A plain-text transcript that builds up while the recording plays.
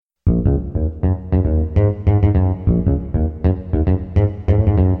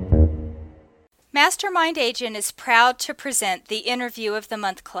Mastermind Agent is proud to present the Interview of the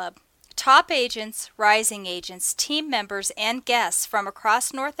Month Club. Top agents, rising agents, team members, and guests from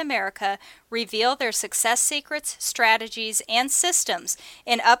across North America reveal their success secrets, strategies, and systems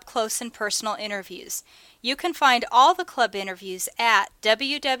in up-close and personal interviews. You can find all the club interviews at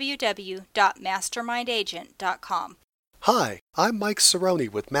www.mastermindagent.com. Hi, I'm Mike Cerrone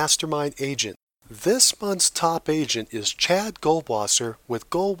with Mastermind Agent. This month's top agent is Chad Goldwasser with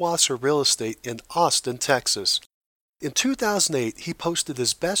Goldwasser Real Estate in Austin, Texas. In 2008, he posted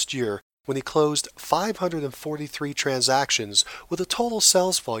his best year when he closed 543 transactions with a total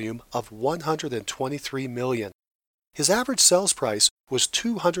sales volume of $123 million. His average sales price was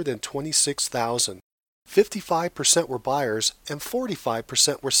 $226,000. 55% were buyers and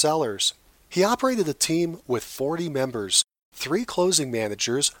 45% were sellers. He operated a team with 40 members, 3 closing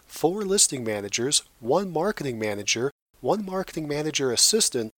managers, 4 listing managers, 1 marketing manager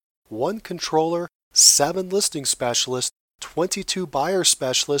assistant, 1 controller, 7 listing specialists, 22 buyer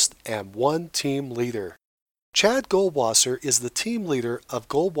specialists, and 1 team leader. Chad Goldwasser is the team leader of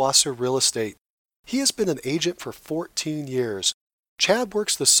Goldwasser Real Estate. He has been an agent for 14 years. Chad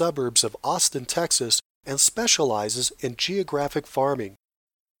works the suburbs of Austin, Texas, and specializes in geographic farming.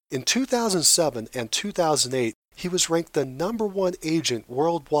 In 2007 and 2008, he was ranked the #1 agent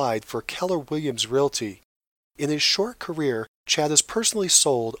worldwide for Keller Williams Realty. In his short career, Chad has personally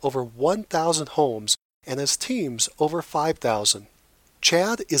sold over 1,000 homes and has teams over 5,000.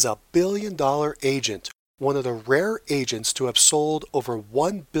 Chad is a billion-dollar agent, one of the rare agents to have sold over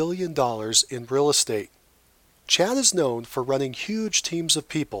 $1 billion in real estate. Chad is known for running huge teams of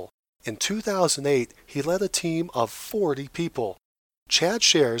people. In 2008, he led a team of 40 people. Chad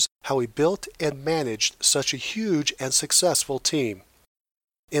shares how he built and managed such a huge and successful team.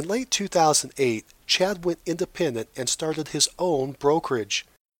 In late 2008, Chad went independent and started his own brokerage.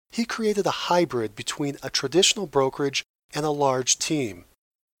 He created a hybrid between a traditional brokerage and a large team.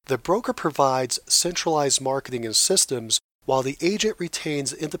 The broker provides centralized marketing and systems, while the agent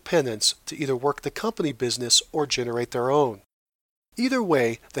retains independence to either work the company business or generate their own. Either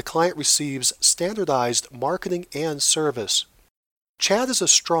way, the client receives standardized marketing and service. Chad is a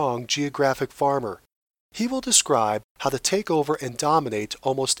strong geographic farmer. He will describe how to take over and dominate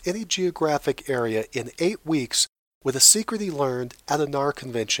almost any geographic area in 8 weeks with a secret he learned at a NAR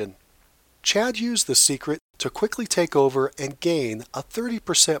convention. Chad used the secret to quickly take over and gain a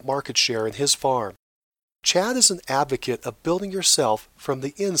 30% market share in his farm. Chad is an advocate of building yourself from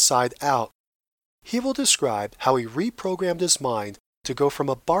the inside out. He will describe how he reprogrammed his mind to go from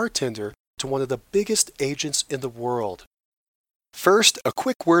a bartender to one of the biggest agents in the world. First, a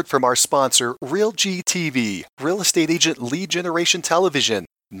quick word from our sponsor, RealG TV, Real Estate Agent Lead Generation Television.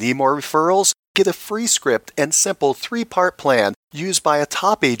 Need more referrals? Get a free script and simple 3-part plan used by a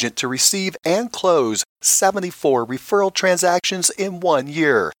top agent to receive and close 74 referral transactions in 1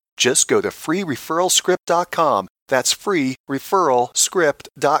 year. Just go to freereferralscript.com. That's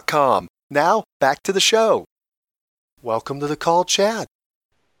freereferralscript.com. Now, back to the show. Welcome to the call, Chad.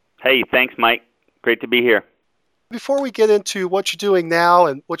 Hey, thanks, Mike. Great to be here. Before we get into what you're doing now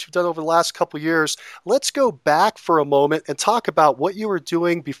and what you've done over the last couple of years, let's go back for a moment and talk about what you were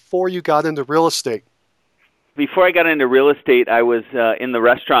doing before you got into real estate. Before I got into real estate, I was in the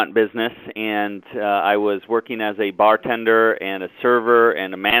restaurant business, and I was working as a bartender and a server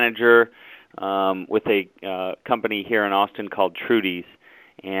and a manager with a company here in Austin called Trudy's.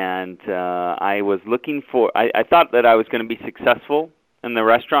 And I was looking for, I thought that I was going to be successful in the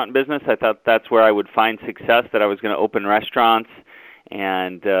restaurant business. I thought that's where I would find success, that I was going to open restaurants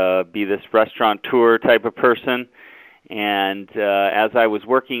and be this restaurateur type of person. And as I was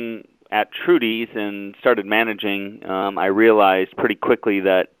working at Trudy's and started managing, I realized pretty quickly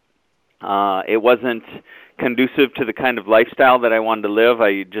that it wasn't conducive to the kind of lifestyle that I wanted to live.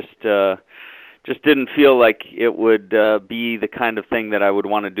 I just didn't feel like it would be the kind of thing that I would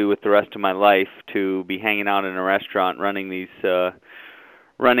want to do with the rest of my life, to be hanging out in a restaurant running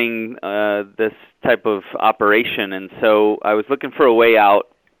this type of operation. And so I was looking for a way out,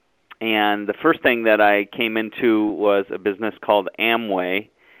 and the first thing that I came into was a business called Amway,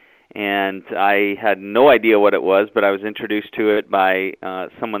 and I had no idea what it was, but I was introduced to it by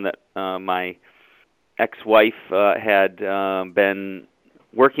someone that my ex-wife had been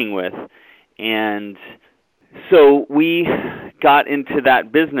working with. And so we got into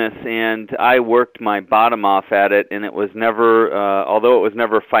that business, and I worked my bottom off at it, and it was never, although it was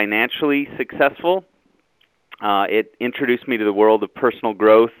never financially successful, it introduced me to the world of personal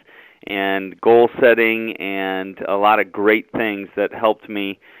growth and goal setting and a lot of great things that helped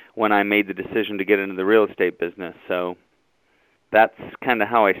me when I made the decision to get into the real estate business. So that's kind of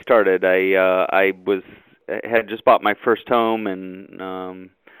how I started. I had just bought my first home and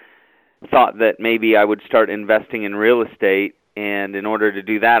thought that maybe I would start investing in real estate. And in order to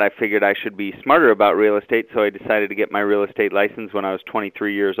do that, I figured I should be smarter about real estate, so I decided to get my real estate license when I was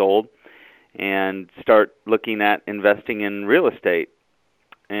 23 years old and start looking at investing in real estate.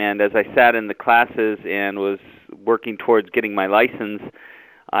 And as I sat in the classes and was working towards getting my license,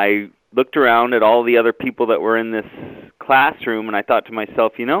 I looked around at all the other people that were in this classroom, and I thought to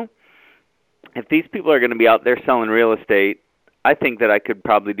myself, if these people are going to be out there selling real estate, I think that I could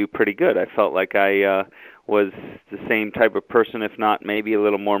probably do pretty good. I felt like I was the same type of person, if not maybe a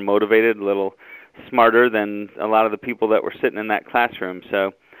little more motivated, a little smarter than a lot of the people that were sitting in that classroom.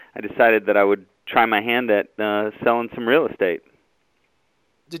 So I decided that I would try my hand at selling some real estate.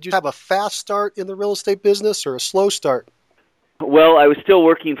 Did you have a fast start in the real estate business or a slow start? Well, I was still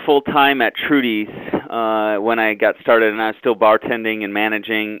working full-time at Trudy's when I got started, and I was still bartending and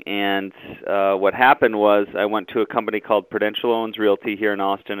managing. And what happened was I went to a company called Prudential Owens Realty here in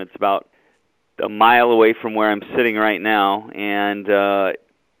Austin. It's about a mile away from where I'm sitting right now. And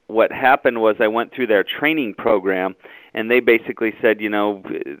what happened was I went through their training program, and they basically said,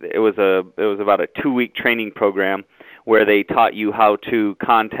 it was about a 2-week training program where they taught you how to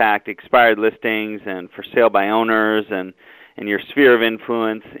contact expired listings and for sale by owners and your sphere of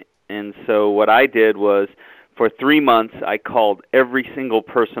influence. And so what I did was for 3 months I called every single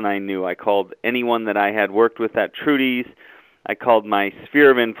person I knew. I called anyone that I had worked with at Trudy's. I called my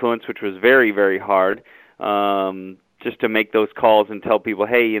sphere of influence, which was very, very hard, just to make those calls and tell people,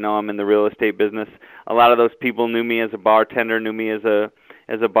 hey, I'm in the real estate business. A lot of those people knew me as a bartender, knew me as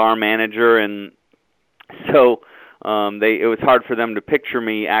a bar manager, and so it was hard for them to picture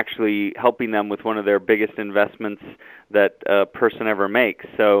me actually helping them with one of their biggest investments that a person ever makes.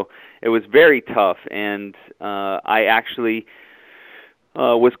 So it was very tough, and I actually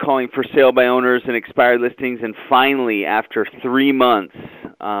was calling for sale by owners and expired listings, and finally, after 3 months,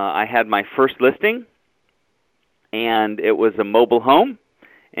 I had my first listing, and it was a mobile home,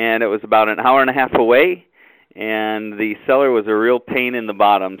 and it was about an hour and a half away, and the seller was a real pain in the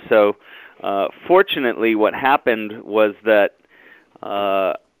bottom. So fortunately, what happened was that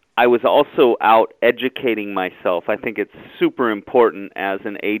I was also out educating myself. I think it's super important as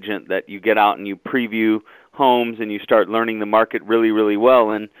an agent that you get out and you preview homes and you start learning the market really, really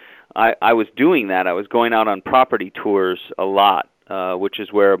well. And I was doing that. I was going out on property tours a lot, which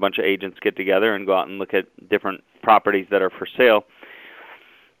is where a bunch of agents get together and go out and look at different properties that are for sale.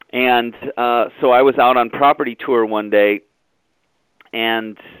 And so I was out on property tour one day,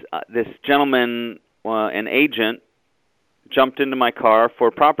 and this gentleman, an agent, jumped into my car for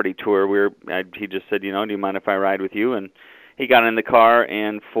a property tour. He just said, do you mind if I ride with you? And he got in the car,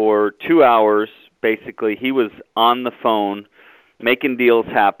 and for 2 hours, basically, he was on the phone, making deals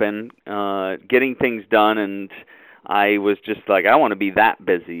happen, getting things done, and I was just like, I want to be that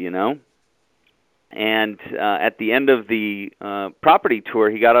busy, And at the end of the property tour,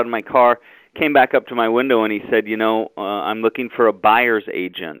 he got out of my car, came back up to my window, and he said, I'm looking for a buyer's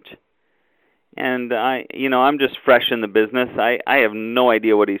agent. And I'm just fresh in the business. I have no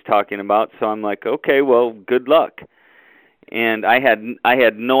idea what he's talking about, so I'm like, okay, well, good luck. And I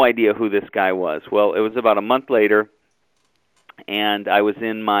had no idea who this guy was. Well, it was about a month later, and I was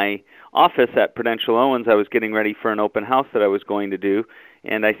in my office at Prudential Owens. I was getting ready for an open house that I was going to do,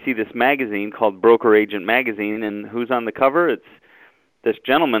 and I see this magazine called Broker Agent Magazine, and who's on the cover? It's this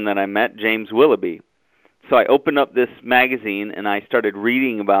gentleman that I met, James Willoughby. So I opened up this magazine, and I started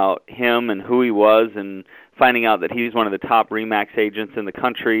reading about him and who he was, and finding out that he's one of the top RE/MAX agents in the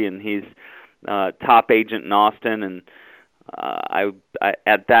country, and he's top agent in Austin. And I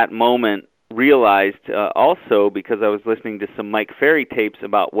at that moment realized also, because I was listening to some Mike Ferry tapes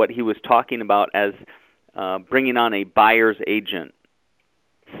about what he was talking about as bringing on a buyer's agent.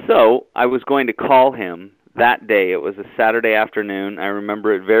 So I was going to call him that day. It was a Saturday afternoon. I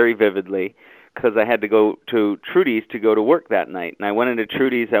remember it very vividly, because I had to go to Trudy's to go to work that night. And I went into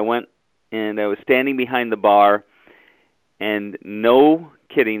Trudy's. I went and I was standing behind the bar, and no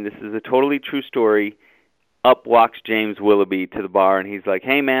kidding, this is a totally true story, up walks James Willoughby to the bar, and he's like,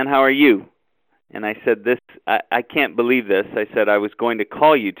 hey, man, how are you? And I said, I can't believe this. I said, I was going to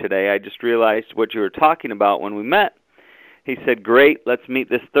call you today. I just realized what you were talking about when we met. He said, great, let's meet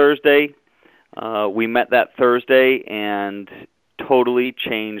this Thursday. We met that Thursday, and totally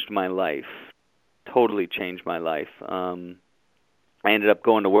changed my life. Totally changed my life. I ended up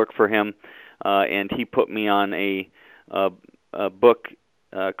going to work for him, and he put me on a book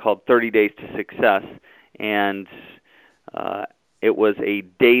called 30 Days to Success. And it was a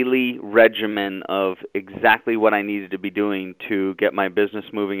daily regimen of exactly what I needed to be doing to get my business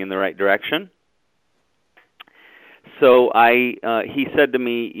moving in the right direction. So he said to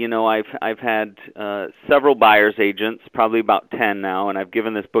me, I've had several buyer's agents, probably about 10 now, and I've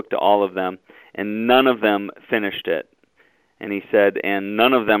given this book to all of them, and none of them finished it. And he said, and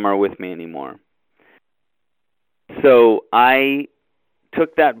none of them are with me anymore. So I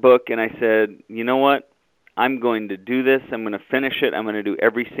took that book and I said, you know what? I'm going to do this. I'm going to finish it. I'm going to do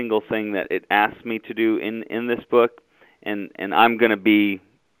every single thing that it asks me to do in this book, and I'm going to be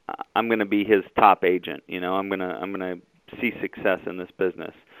his top agent. I'm going to see success in this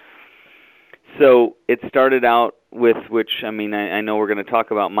business. So it started out with, which, I know we're going to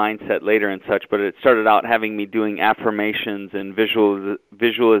talk about mindset later and such, but it started out having me doing affirmations and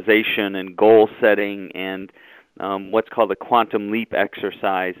visualization and goal setting and what's called a quantum leap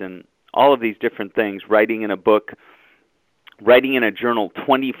exercise and all of these different things, writing in a book, writing in a journal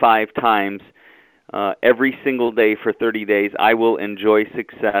 25 times every single day for 30 days. I will enjoy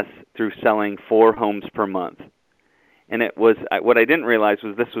success through selling 4 homes per month. And it was what I didn't realize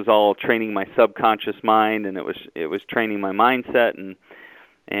was this was all training my subconscious mind, and it was training my mindset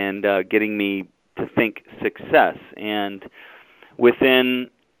and getting me to think success. And within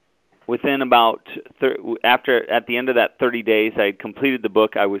about at the end of that 30 days, I had completed the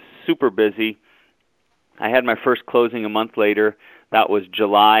book. I was super busy. I had my first closing a month later. That was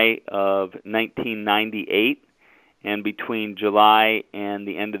July of 1998. And between July and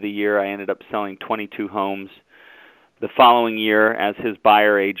the end of the year, I ended up selling 22 homes. The following year, as his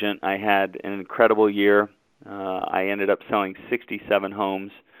buyer agent, I had an incredible year. I ended up selling 67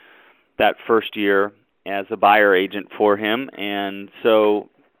 homes that first year as a buyer agent for him. And so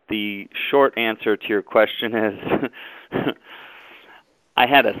the short answer to your question is I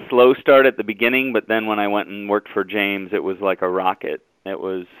had a slow start at the beginning, but then when I went and worked for James, it was like a rocket. It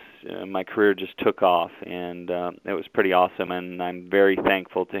was my career just took off, and it was pretty awesome, and I'm very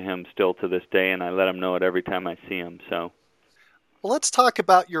thankful to him still to this day, and I let him know it every time I see him. So, well, let's talk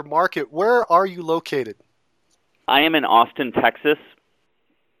about your market. Where are you located? I am in Austin, Texas,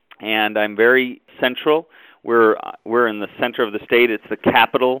 and I'm very central. We're in the center of the state. It's the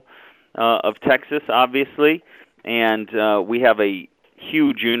capital of Texas, obviously, and we have a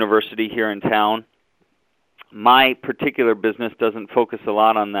huge university here in town. My particular business doesn't focus a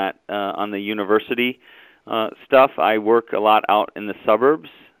lot on that, on the university stuff. I work a lot out in the suburbs.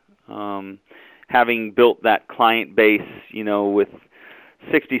 Having built that client base, with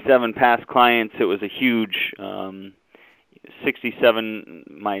 67 past clients, it was a huge 67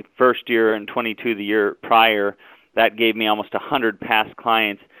 my first year and 22 the year prior. That gave me almost 100 past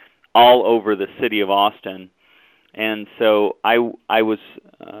clients all over the city of Austin. And so I was,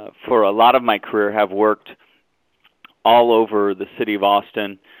 for a lot of my career, have worked all over the city of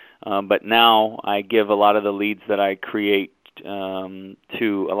Austin, but now I give a lot of the leads that I create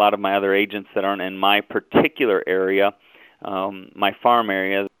to a lot of my other agents that aren't in my particular area, my farm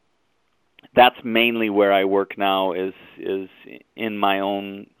area. That's mainly where I work now is in my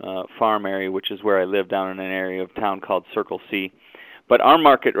own farm area, which is where I live down in an area of town called Circle C. But our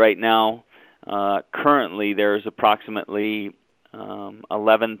market right now, currently there's approximately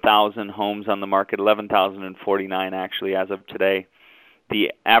 11,000 homes on the market, 11,049 actually as of today.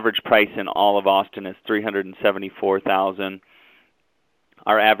 The average price in all of Austin is $374,000.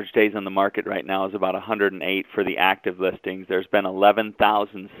 Our average days on the market right now is about 108 for the active listings. There's been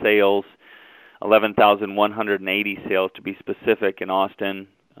 11,000 sales, 11,180 sales to be specific in Austin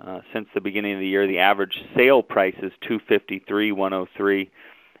since the beginning of the year. The average sale price is $253,103,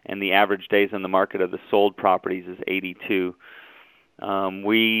 and the average days on the market of the sold properties is 82.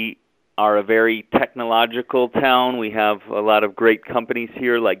 We are a very technological town. We have a lot of great companies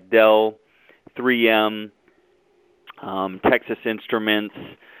here like Dell, 3M, Texas Instruments,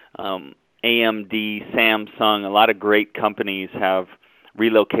 AMD, Samsung. A lot of great companies have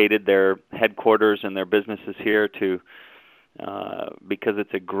relocated their headquarters and their businesses here to because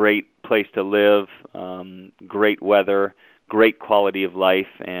it's a great place to live, great weather, great quality of life,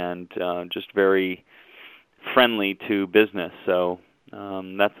 and just very friendly to business. So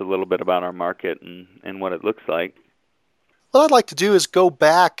that's a little bit about our market and what it looks like. What I'd like to do is go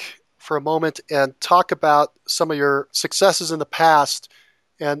back for a moment and talk about some of your successes in the past,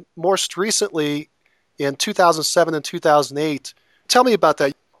 and most recently in 2007 and 2008. Tell me about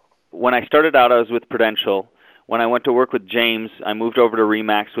that. When I started out, I was with Prudential. When I went to work with James, I moved over to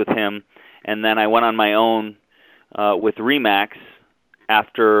RE/MAX with him, and then I went on my own with RE/MAX.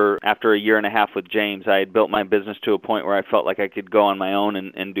 After a year and a half with James, I had built my business to a point where I felt like I could go on my own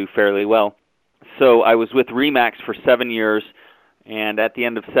and do fairly well. So I was with RE/MAX for 7 years. And at the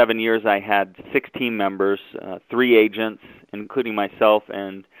end of 7 years, I had 6 team members, 3 agents, including myself,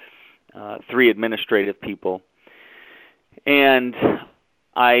 and 3 administrative people. And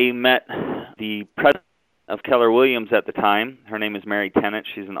I met the president of Keller Williams at the time. Her name is Mary Tennant.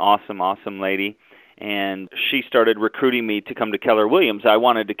 She's an awesome, awesome lady. And she started recruiting me to come to Keller Williams. I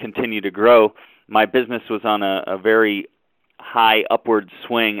wanted to continue to grow. My business was on a very high upward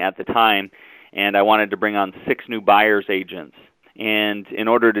swing at the time, and I wanted to bring on 6 new buyer's agents. And in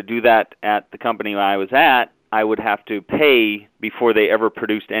order to do that at the company I was at, I would have to pay before they ever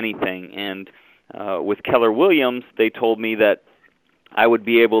produced anything. And with Keller Williams, they told me that I would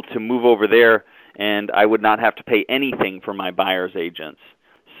be able to move over there and I would not have to pay anything for my buyer's agents.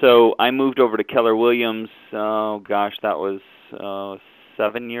 So I moved over to Keller Williams, that was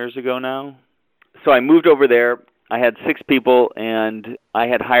 7 years ago now. So I moved over there. I had 6 people, and I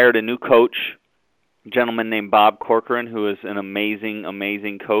had hired a new coach, a gentleman named Bob Corcoran, who is an amazing,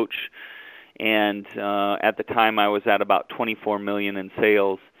 amazing coach. And at the time, I was at about $24 million in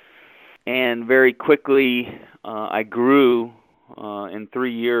sales. And very quickly, I grew. In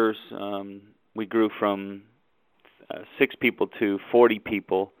 3 years, we grew from 6 people to 40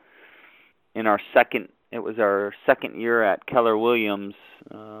 people. It was our second year at Keller Williams.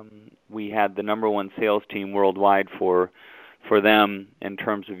 We had the number 1 sales team worldwide for them in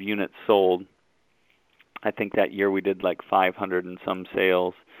terms of units sold. I think that year we did like 500 and some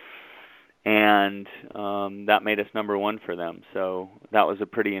sales, and that made us number 1 for them. So that was a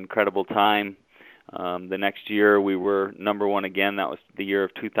pretty incredible time. The next year we were number 1 again. That was the year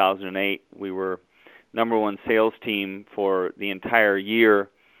of 2008. We were number 1 sales team for the entire year.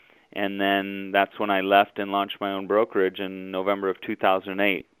 And then that's when I left and launched my own brokerage in November of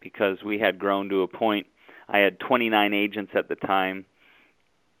 2008, because we had grown to a point. I had 29 agents at the time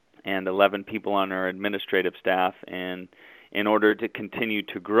and 11 people on our administrative staff. And in order to continue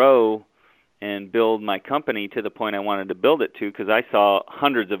to grow and build my company to the point I wanted to build it to, because I saw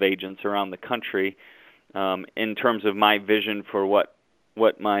hundreds of agents around the country, in terms of my vision for what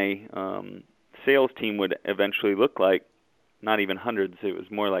my sales team would eventually look like. Not even hundreds, it was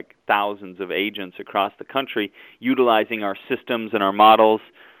more like thousands of agents across the country utilizing our systems and our models.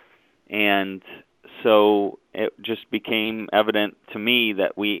 And so it just became evident to me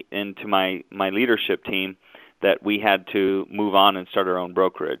that and to my leadership team, that we had to move on and start our own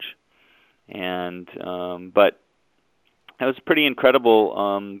brokerage. And but it was pretty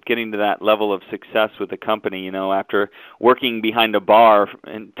incredible getting to that level of success with the company, after working behind a bar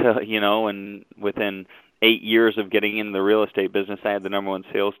and within 8 years of getting into the real estate business, I had the number 1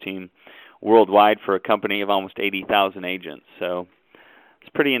 sales team worldwide for a company of almost 80,000 agents. So it's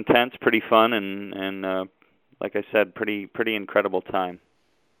pretty intense, pretty fun, and like I said, pretty incredible time.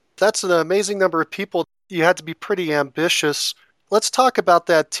 That's an amazing number of people. You had to be pretty ambitious. Let's talk about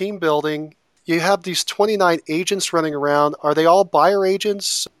that team building. You have these 29 agents running around. Are they all buyer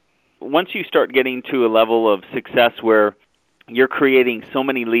agents? Once you start getting to a level of success where you're creating so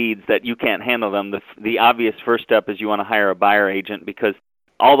many leads that you can't handle them, the obvious first step is you want to hire a buyer agent, because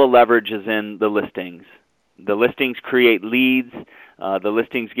all the leverage is in the listings. The listings create leads. The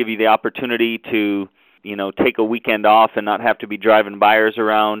listings give you the opportunity to, take a weekend off and not have to be driving buyers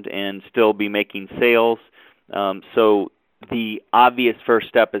around and still be making sales. So the obvious first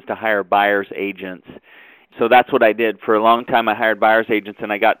step is to hire buyer's agents. So that's what I did. For a long time I hired buyer's agents,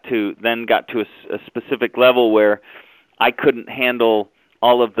 and I got to a specific level where I couldn't handle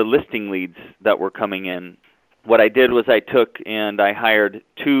all of the listing leads that were coming in. What I did was I took and I hired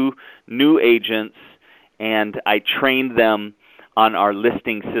 2 new agents, and I trained them on our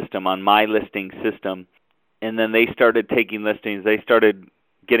listing system, on my listing system. And then they started taking listings. They started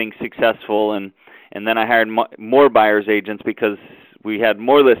getting successful, and then I hired more buyer's agents because we had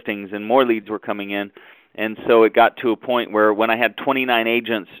more listings and more leads were coming in. And so it got to a point where when I had 29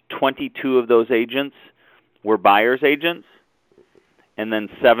 agents, 22 of those agents were buyer's agents, and then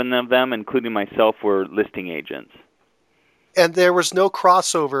 7 of them, including myself, were listing agents. And there was no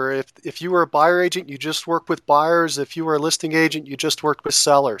crossover. If you were a buyer agent, you just worked with buyers. If you were a listing agent, you just worked with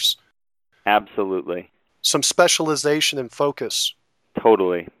sellers. Absolutely. Some specialization and focus.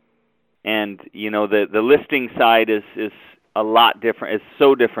 Totally. And, the listing side is a lot different. It's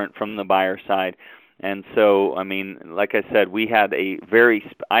so different from the buyer side. And so, like I said,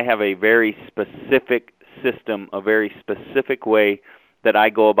 I have a very specific system, a very specific way that I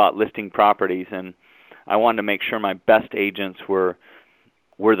go about listing properties, and I wanted to make sure my best agents were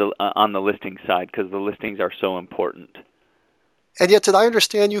on the listing side, because the listings are so important. And yet, did I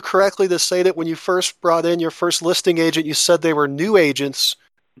understand you correctly to say that when you first brought in your first listing agent, you said they were new agents?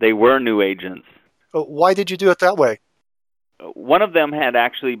 They were new agents. Why did you do it that way? One of them had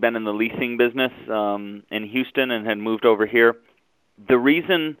actually been in the leasing business in Houston and had moved over here. The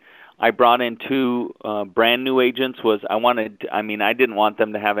reason I brought in two brand new agents was I didn't want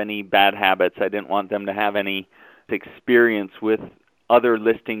them to have any bad habits. I didn't want them to have any experience with other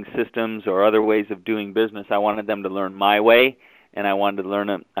listing systems or other ways of doing business. I wanted them to learn my way, and I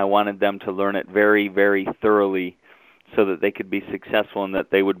wanted them to learn it very, very thoroughly so that they could be successful and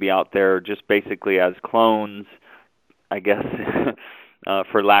that they would be out there just basically as clones, I guess,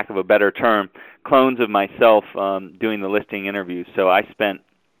 for lack of a better term, clones of myself doing the listing interviews. So I spent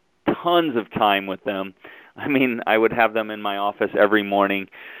tons of time with them. I mean, I would have them in my office every morning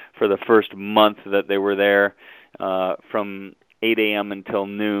for the first month that they were there, from 8 a.m. until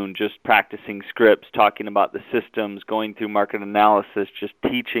noon, just practicing scripts, talking about the systems, going through market analysis, just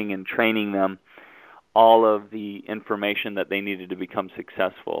teaching and training them all of the information that they needed to become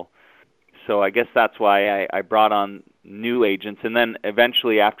successful. So I guess that's why I brought on new agents. And then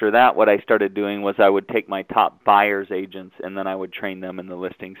eventually after that, what I started doing was I would take my top buyers agents and then I would train them in the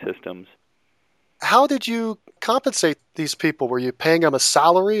listing systems. How did you compensate these people? Were you paying them a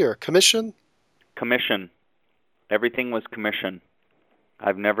salary or commission? Commission. Everything was commission.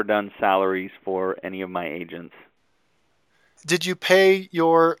 I've never done salaries for any of my agents. Did you pay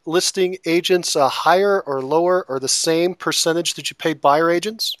your listing agents a higher or lower or the same percentage that you paid buyer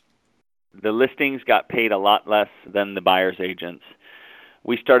agents? The listings got paid a lot less than the buyer's agents.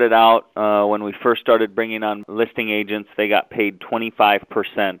 We started out, when we first started bringing on listing agents, they got paid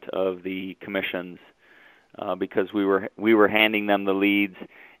 25% of the commissions because we were handing them the leads,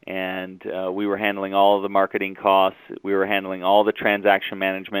 and we were handling all of the marketing costs. We were handling all the transaction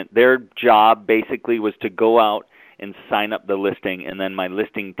management. Their job basically was to go out and sign up the listing, and then my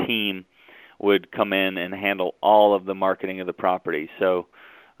listing team would come in and handle all of the marketing of the property. So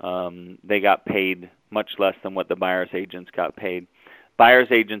they got paid much less than what the buyer's agents got paid.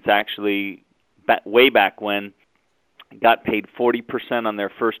 Buyer's agents actually, way back when, got paid 40% on their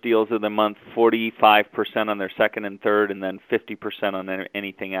first deals of the month, 45% on their second and third, and then 50% on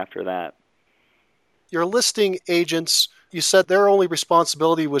anything after that. Your listing agents, you said their only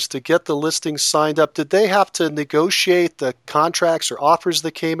responsibility was to get the listings signed up. Did they have to negotiate the contracts or offers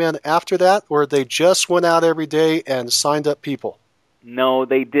that came in after that, or they just went out every day and signed up people? No,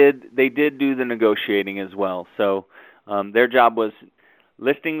 they did do the negotiating as well. So their job was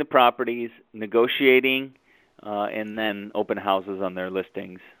listing the properties, negotiating, and then open houses on their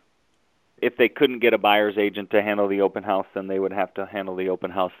listings. If they couldn't get a buyer's agent to handle the open house, then they would have to handle the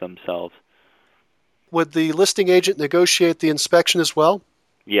open house themselves. Would the listing agent negotiate the inspection as well?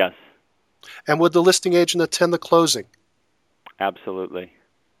 Yes. And would the listing agent attend the closing? Absolutely.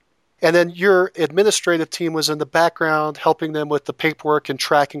 And then your administrative team was in the background helping them with the paperwork and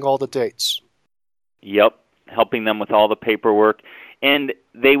tracking all the dates? Yep, helping them with all the paperwork. And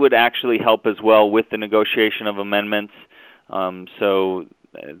they would actually help as well with the negotiation of amendments. So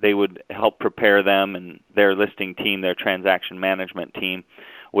they would help prepare them, and their listing team, their transaction management team,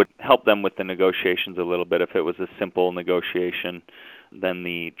 would help them with the negotiations a little bit. If it was a simple negotiation, then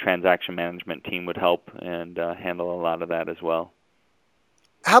the transaction management team would help and handle a lot of that as well.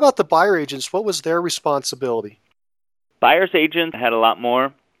 How about the buyer agents? What was their responsibility? Buyer's agents had a lot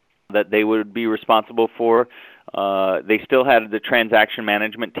more that they would be responsible for. They still had the transaction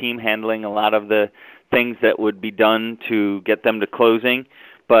management team handling a lot of the things that would be done to get them to closing,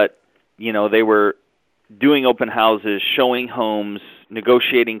 but they were doing open houses, showing homes,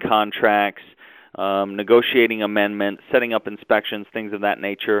 negotiating contracts, negotiating amendments, setting up inspections, things of that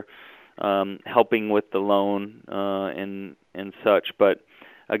nature, helping with the loan and such. But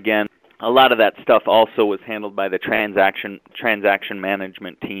again, a lot of that stuff also was handled by the transaction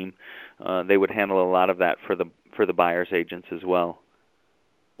management team. They would handle a lot of that for the buyer's agents as well.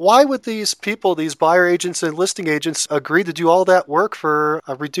 Why would these people, these buyer agents and listing agents, agree to do all that work for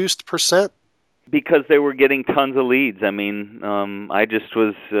a reduced percent? Because they were getting tons of leads. I mean, I just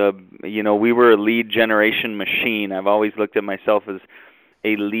was, we were a lead generation machine. I've always looked at myself as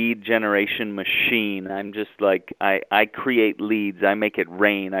a lead generation machine. I'm just like, I create leads. I make it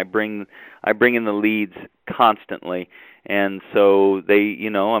rain. I bring in the leads constantly. And so they,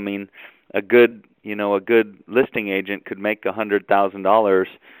 a good listing agent could make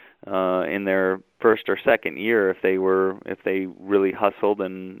 $100,000 in their first or second year if they really hustled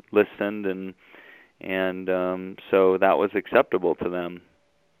and listened, and so that was acceptable to them.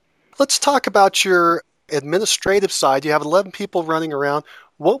 Let's talk about your administrative side. You have 11 people running around.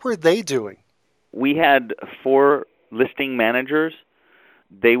 What were they doing? We had 4 listing managers.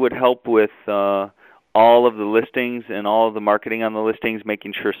 They would help with all of the listings and all of the marketing on the listings,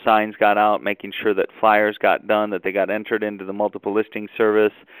 making sure signs got out, making sure that flyers got done, that they got entered into the multiple listing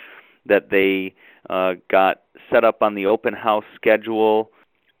service, that they got set up on the open house schedule,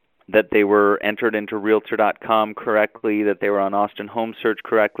 that they were entered into Realtor.com correctly, that they were on Austin Home Search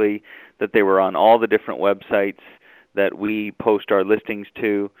correctly, that they were on all the different websites that we post our listings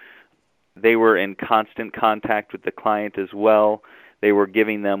to. They were in constant contact with the client as well. They were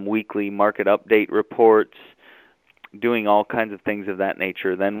giving them weekly market update reports, doing all kinds of things of that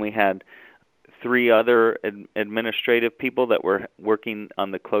nature. Then we had 3 other administrative people that were working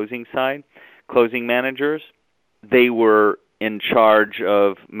on the closing side, closing managers. They were in charge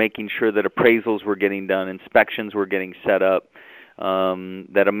of making sure that appraisals were getting done, inspections were getting set up,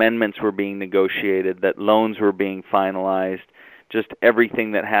 that amendments were being negotiated, that loans were being finalized, just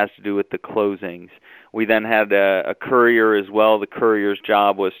everything that has to do with the closings. We then had a courier as well. The courier's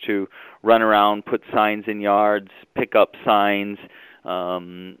job was to run around, put signs in yards, pick up signs,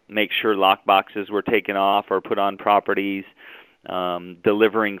 make sure lock boxes were taken off or put on properties,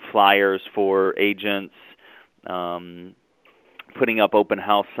 delivering flyers for agents, putting up open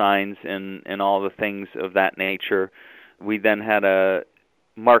house signs and all the things of that nature. We then had a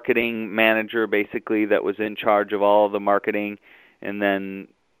marketing manager basically that was in charge of all the marketing, and then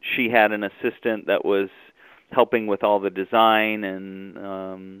she had an assistant that was helping with all the design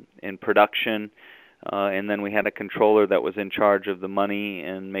and production, and then we had a controller that was in charge of the money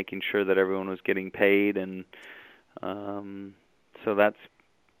and making sure that everyone was getting paid, and so that's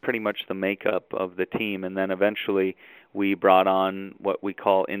pretty much the makeup of the team. And then eventually we brought on what we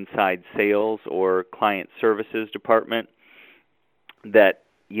call inside sales or client services department. That,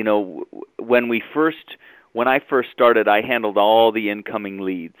 you know, when I first started, I handled all the incoming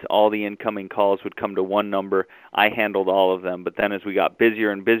leads. All the incoming calls would come to one number. I handled all of them. But then as we got busier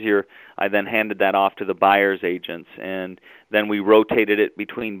and busier, I then handed that off to the buyer's agents. And then we rotated it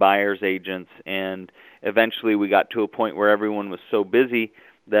between buyer's agents. And eventually we got to a point where everyone was so busy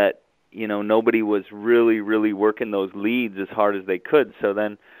that, you know, nobody was really working those leads as hard as they could. So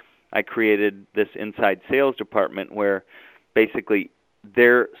then I created this inside sales department where basically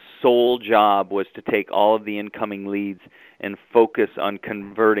their sole job was to take all of the incoming leads and focus on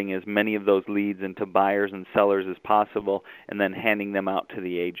converting as many of those leads into buyers and sellers as possible, and then handing them out to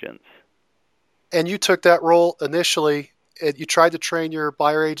the agents. And you took that role initially, and you tried to train your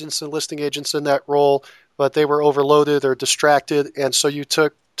buyer agents and listing agents in that role, but they were overloaded or distracted, and so you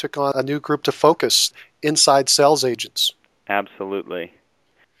took on a new group to focus, inside sales agents. Absolutely.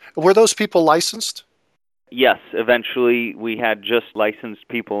 Were those people licensed? Yes, eventually we had just licensed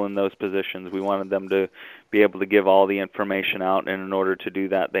people in those positions. We wanted them to be able to give all the information out, and in order to do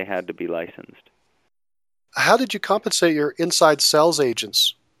that, they had to be licensed. How did you compensate your inside sales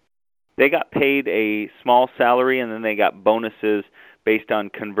agents? They got paid a small salary, and then they got bonuses based on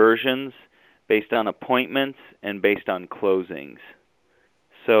conversions, based on appointments, and based on closings.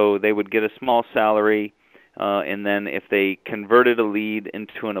 So they would get a small salary, and then if they converted a lead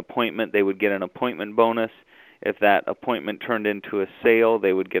into an appointment, they would get an appointment bonus. If that appointment turned into a sale,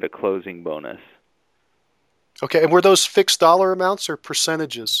 they would get a closing bonus. Okay, and were those fixed dollar amounts or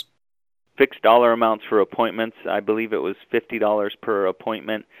percentages? Fixed dollar amounts for appointments. I believe it was $50 per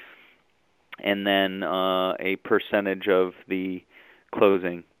appointment, and then a percentage of the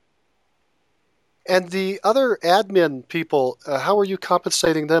closing. And the other admin people, how are you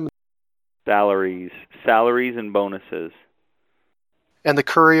compensating them? Salaries and bonuses. And the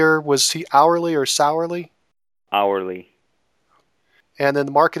courier, was he hourly or sourly? Hourly. And then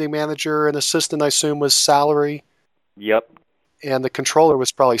the marketing manager and assistant, I assume, was salary? Yep. And the controller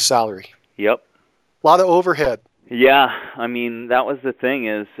was probably salary? Yep. A lot of overhead. Yeah, I mean, that was the thing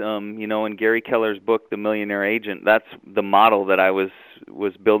is, you know, in Gary Keller's book, The Millionaire Agent, that's the model that I was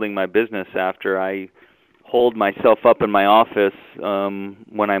building my business after. I holed myself up in my office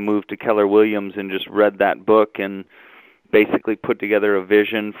when I moved to Keller Williams and just read that book and basically put together a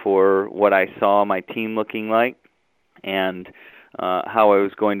vision for what I saw my team looking like and how I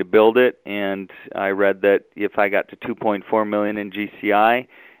was going to build it. And I read that if I got to $2.4 million in GCI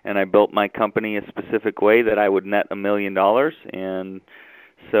and I built my company a specific way, that I would net $1 million. And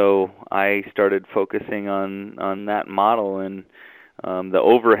so I started focusing on that model, and the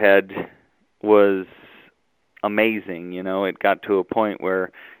overhead was amazing. You know, it got to a point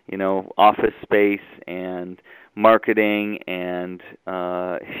where, you know, office space and marketing and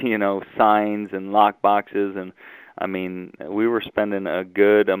you know, signs and lock boxes, and I mean, we were spending a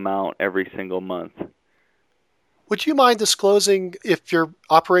good amount every single month. Would you mind disclosing if your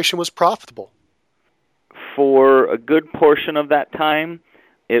operation was profitable? For a good portion of that time,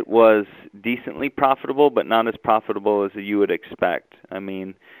 it was decently profitable, but not as profitable as you would expect. I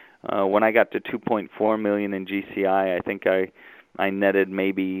mean, when I got to 2.4 million in GCI, I think I netted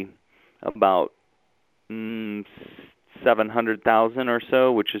maybe about 700,000 or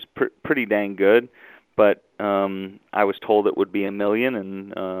so, which is pretty dang good. But I was told it would be $1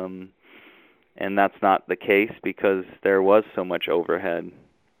 million, and that's not the case because there was so much overhead.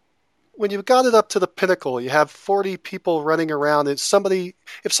 When you got it up to the pinnacle, you have 40 people running around, and if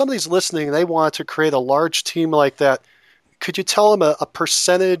somebody's listening and they want to create a large team like that, could you tell them a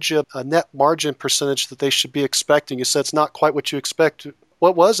percentage, a net margin percentage that they should be expecting? You said it's not quite what you expect.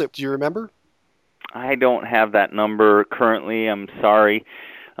 What was it? Do you remember? I don't have that number currently. I'm sorry.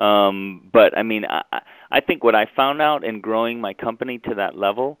 But I mean, I think what I found out in growing my company to that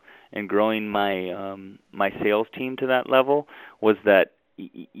level and growing my sales team to that level was that,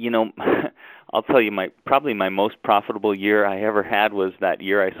 I'll tell you, probably my most profitable year I ever had was that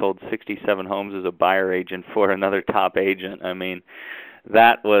year I sold 67 homes as a buyer agent for another top agent. I mean,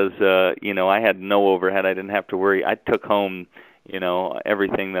 that was, I had no overhead. I didn't have to worry. I took home,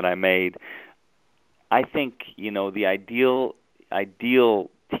 everything that I made. I think, the ideal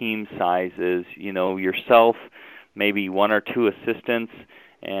team size is, yourself, maybe 1 or 2 assistants,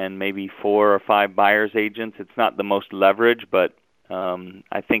 and maybe 4 or 5 buyer's agents. It's not the most leverage, but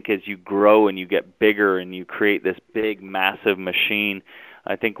I think as you grow and you get bigger and you create this big, massive machine,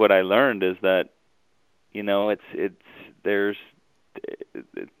 I think what I learned is that, there's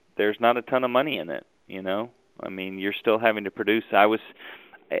not a ton of money in it. I mean, you're still having to produce. I was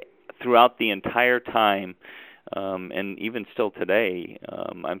throughout the entire time, and even still today,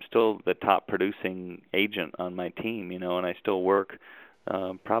 I'm still the top producing agent on my team, and I still work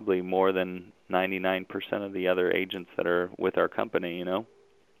probably more than 99% of the other agents that are with our company,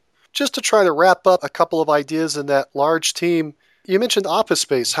 Just to try to wrap up a couple of ideas in that large team, you mentioned office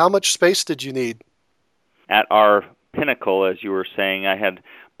space. How much space did you need? At our pinnacle, as you were saying, I had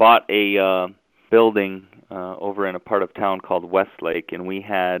bought a building over in a part of town called Westlake, and we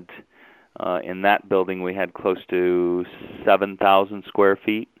had, in that building, we had close to 7,000 square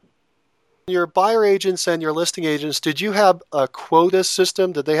feet. Your buyer agents and your listing agents, did you have a quota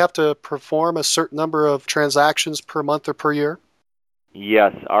system? Did they have to perform a certain number of transactions per month or per year?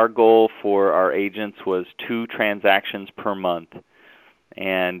 Yes, our goal for our agents was 2 transactions per month.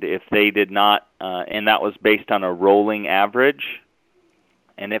 And if they did not, and that was based on a rolling average,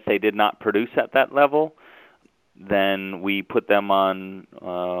 and if they did not produce at that level, then we put them on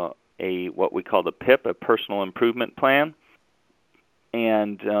what we call the PIP, a personal improvement plan.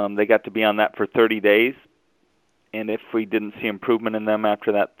 And they got to be on that for 30 days. And if we didn't see improvement in them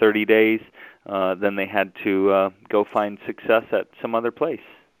after that 30 days, then they had to go find success at some other place.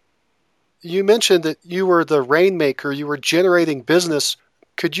 You mentioned that you were the rainmaker. You were generating business.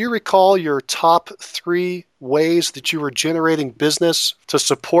 Could you recall your top 3 ways that you were generating business to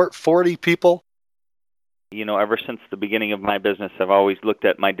support 40 people? Ever since the beginning of my business, I've always looked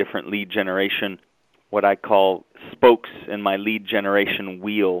at my different lead generation, what I call spokes in my lead generation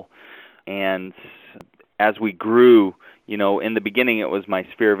wheel. And as we grew, in the beginning it was my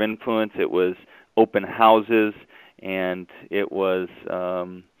sphere of influence, it was open houses, and it was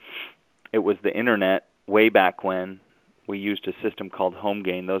the internet way back when. We used a system called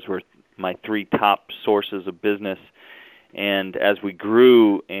HomeGain. Those were my 3 top sources of business. And as we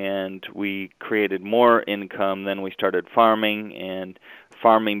grew and we created more income, then we started farming, and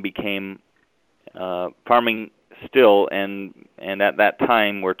farming became farming still, and at that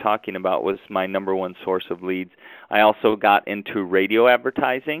time we're talking about was my number 1 source of leads. I also got into radio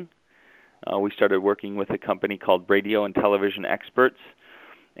advertising. We started working with a company called Radio and Television Experts,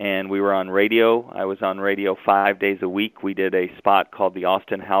 and we were on radio. I was on radio 5 days a week. We did a spot called the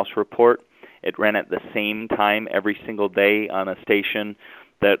Austin House Report. It ran at the same time every single day on a station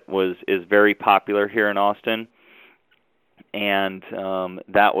that is very popular here in Austin. And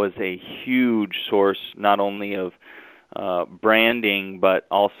that was a huge source not only of branding but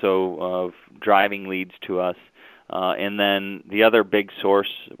also of driving leads to us. And then the other big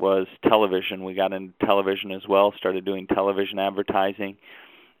source was television. We got into television as well, started doing television advertising,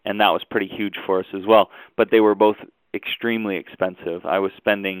 and that was pretty huge for us as well. But they were both extremely expensive. I was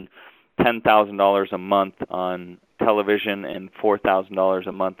spending $10,000 a month on television and $4,000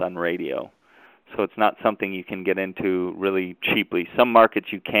 a month on radio. So it's not something you can get into really cheaply. Some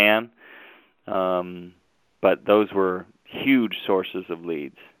markets you can, but those were huge sources of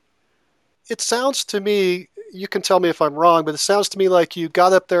leads. It sounds to me, you can tell me if I'm wrong, but it sounds to me like you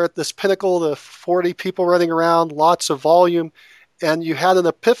got up there at this pinnacle, the 40 people running around, lots of volume, and you had an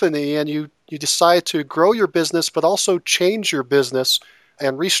epiphany, and you decided to grow your business but also change your business.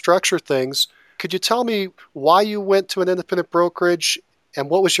 and restructure things. Could you tell me why you went to an independent brokerage and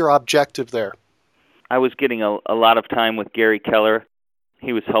what was your objective there? I was getting a lot of time with Gary Keller.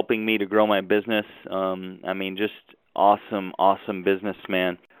 He was helping me to grow my business. Just awesome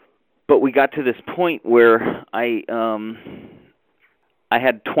businessman. But we got to this point where I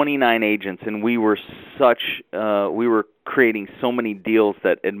had 29 agents, and we were creating so many deals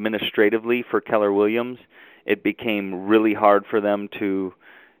that administratively for Keller Williams, it became really hard for them to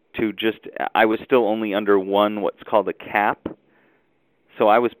I was still only under what's called a cap. So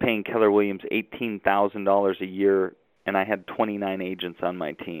I was paying Keller Williams $18,000 a year, and I had 29 agents on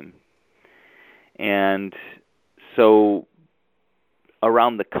my team. And so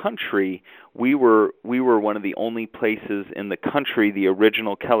around the country, we were one of the only places in the country, the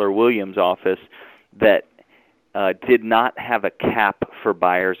original Keller Williams office, that did not have a cap for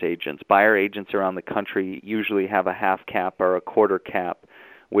buyer's agents. Buyer agents around the country usually have a half cap or a quarter cap,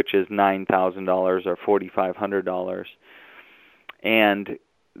 which is $9,000 or $4,500. And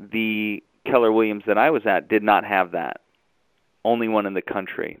the Keller Williams that I was at did not have that. Only one in the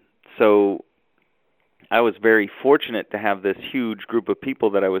country. So I was very fortunate to have this huge group of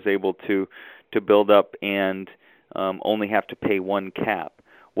people that I was able to build up and only have to pay one cap.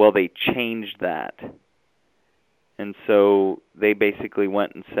 Well, they changed that. And so they basically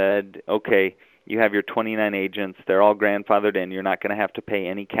went and said, okay, you have your 29 agents. They're all grandfathered in. You're not going to have to pay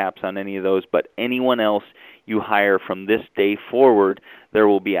any caps on any of those. But anyone else you hire from this day forward, there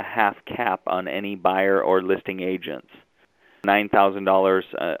will be a half cap on any buyer or listing agents.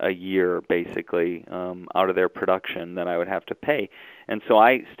 $9,000 a year, basically, out of their production that I would have to pay. And so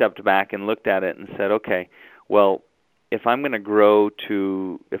I stepped back and looked at it and said, okay, well, if I'm going to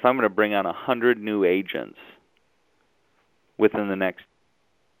bring on 100 new agents within the next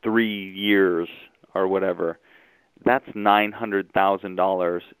 3 years or whatever, that's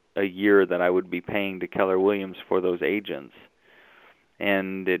 $900,000 a year that I would be paying to Keller Williams for those agents.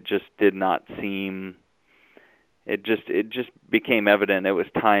 And it just did not seem, it just became evident it was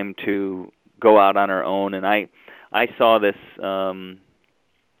time to go out on our own. And I saw this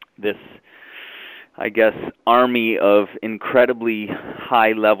I guess army of incredibly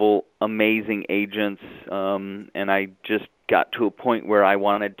high level amazing agents, and I just got to a point where I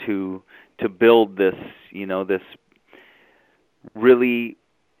wanted to build this this really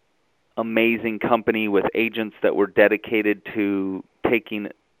amazing company with agents that were dedicated to taking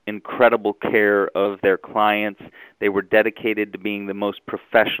incredible care of their clients. They were dedicated to being the most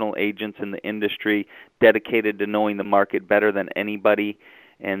professional agents in the industry, dedicated to knowing the market better than anybody,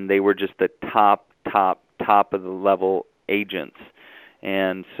 and they were just the top of the level agents.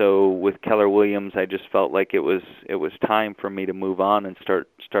 And so with Keller Williams, I just felt like it was time for me to move on and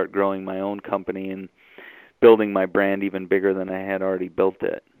start growing my own company and building my brand even bigger than I had already built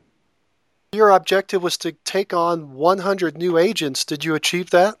it. Your objective was to take on 100 new agents. Did you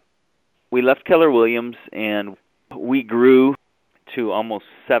achieve that? We left Keller Williams and we grew to almost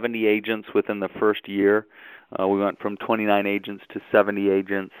 70 agents within the first year. We went from 29 agents to 70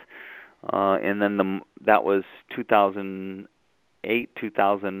 agents. And then that was 2008,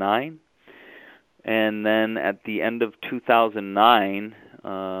 2009. And then at the end of 2009,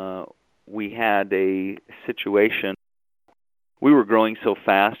 we had a situation. We were growing so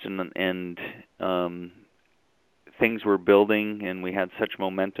fast and things were building and we had such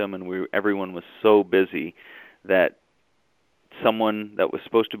momentum and everyone was so busy that someone that was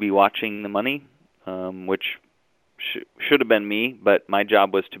supposed to be watching the money, which should have been me, but my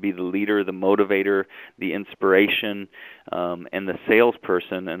job was to be the leader, the motivator, the inspiration, and the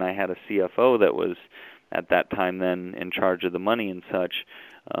salesperson. And I had a CFO that was at that time then in charge of the money and such,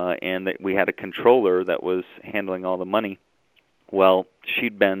 and that we had a controller that was handling all the money. Well,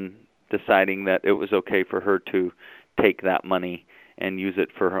 she'd been deciding that it was okay for her to take that money and use it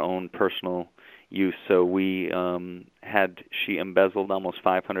for her own personal use. So she embezzled almost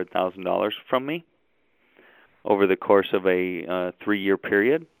 $500,000 from me over the course of a 3-year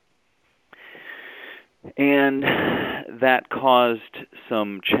period. And that caused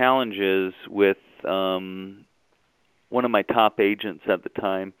some challenges with one of my top agents at the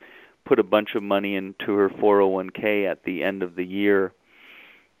time put a bunch of money into her 401k at the end of the year,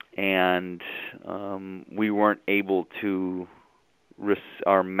 and we weren't able to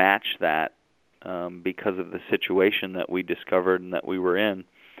match that because of the situation that we discovered and that we were in.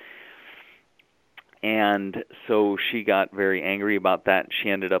 And so she got very angry about that. She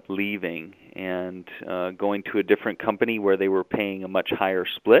ended up leaving and going to a different company where they were paying a much higher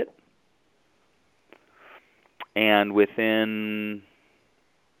split. And within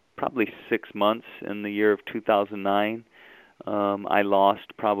probably 6 months in the year of 2009, I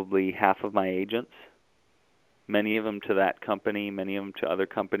lost probably half of my agents, many of them to that company, many of them to other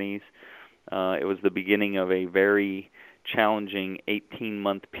companies. It was the beginning of a very challenging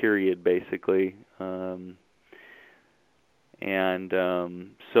 18-month period, basically.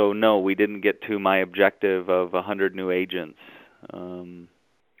 So no, we didn't get to my objective of 100 new agents.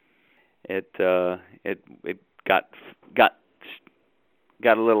 It got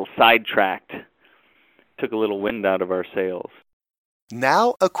a little sidetracked, took a little wind out of our sails.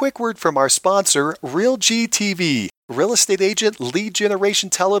 Now, a quick word from our sponsor, RealG TV, Real Estate Agent Lead Generation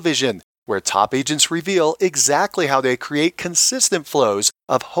Television, where top agents reveal exactly how they create consistent flows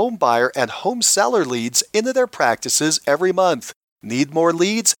of home buyer and home seller leads into their practices every month. Need more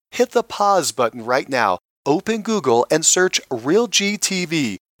leads? Hit the pause button right now. Open Google and search RealG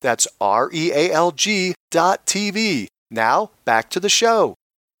TV. That's REALG.TV. Now, back to the show.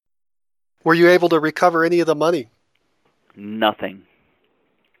 Were you able to recover any of the money? Nothing.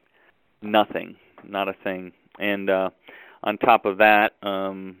 Not a thing. And on top of that,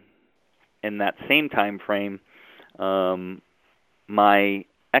 in that same time frame, my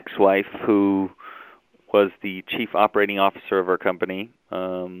ex-wife, who was the chief operating officer of our company,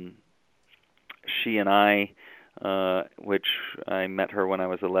 she and I, which I met her when I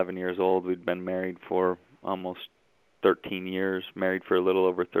was 11 years old. We'd been married for almost 13 years, married for a little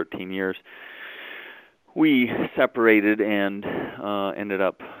over 13 years. We separated and ended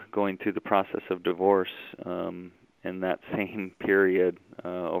up going through the process of divorce in that same period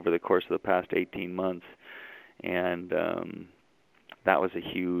over the course of the past 18 months. And that was a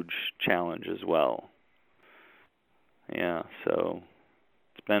huge challenge as well. Yeah, so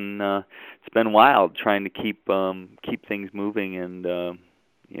it's been wild trying to keep things moving and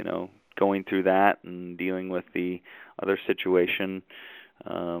going through that and dealing with the other situation.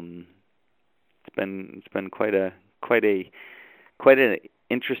 It's been quite an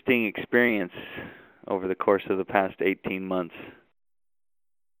interesting experience over the course of the past 18 months.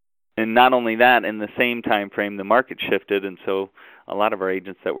 And not only that, in the same time frame, the market shifted, and so a lot of our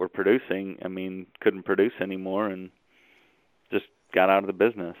agents that were producing, couldn't produce anymore and just got out of the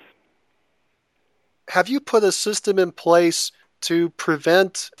business. Have you put a system in place to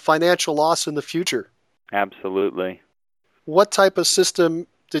prevent financial loss in the future? Absolutely. What type of system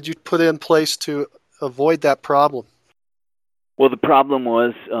did you put in place to avoid that problem? Well, the problem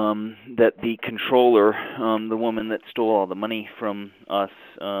was that the controller, the woman that stole all the money from us,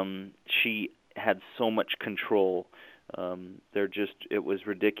 she had so much control. It was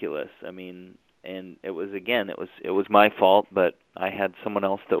ridiculous. And it was my fault, but I had someone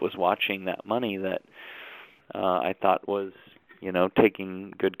else that was watching that money that I thought was,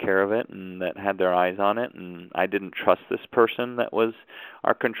 taking good care of it and that had their eyes on it. And I didn't trust this person that was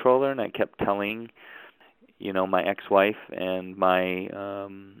our controller, and I kept telling my ex-wife and my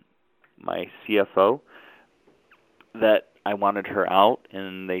CFO that I wanted her out,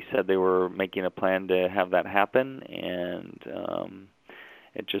 and they said they were making a plan to have that happen, and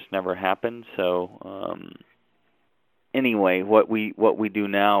it just never happened. So anyway, what we do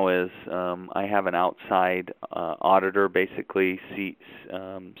now is I have an outside auditor, basically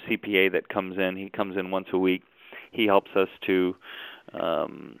CPA, that comes in. He comes in once a week. He helps us to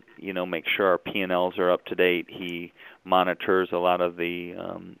make sure our P&Ls are up to date. He monitors a lot of the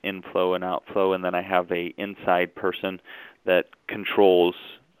inflow and outflow, and then I have a inside person that controls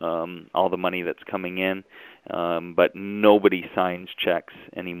all the money that's coming in. But nobody signs checks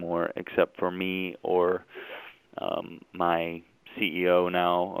anymore except for me or my CEO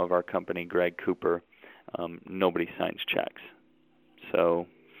now of our company, Greg Cooper. Nobody signs checks. So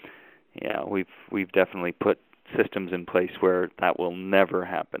yeah, we've definitely put systems in place where that will never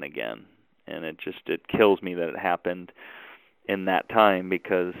happen again. And it kills me that it happened in that time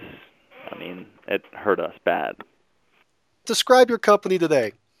because, it hurt us bad. Describe your company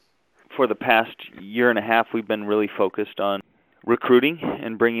today. For the past year and a half, we've been really focused on recruiting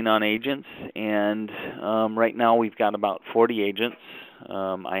and bringing on agents. And right now we've got about 40 agents.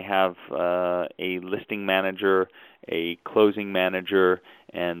 I have a listing manager, a closing manager,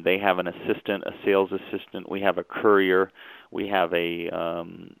 and they have an assistant, a sales assistant. We have a courier. We have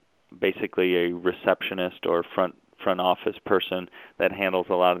basically a receptionist or front office person that handles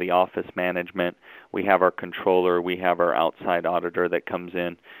a lot of the office management. We have our controller. We have our outside auditor that comes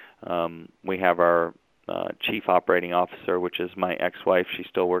in. We have our chief operating officer, which is my ex-wife. She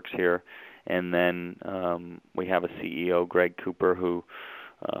still works here. And then we have a CEO, Greg Cooper, who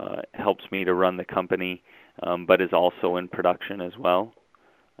helps me to run the company, but is also in production as well.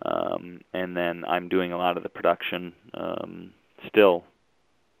 And then I'm doing a lot of the production still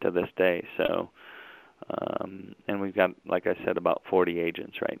to this day. So And we've got, like I said, about 40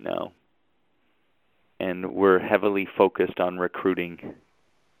 agents right now. And we're heavily focused on recruiting.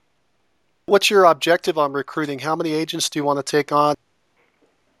 What's your objective on recruiting? How many agents do you want to take on?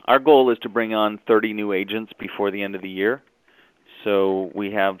 Our goal is to bring on 30 new agents before the end of the year. So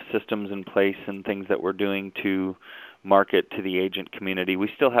we have systems in place and things that we're doing to market to the agent community.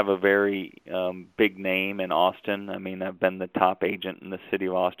 We still have a very big name in Austin. I mean, I've been the top agent in the city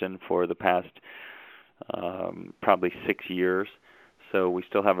of Austin for the past probably 6 years. So we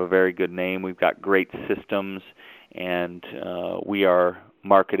still have a very good name. We've got great systems, and we are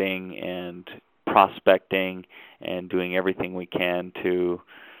marketing and prospecting and doing everything we can to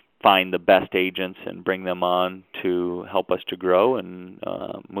find the best agents and bring them on to help us to grow and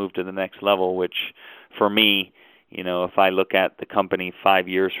move to the next level, which for me, if I look at the company 5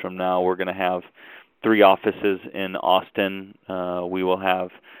 years from now, we're going to have 3 offices in Austin. We will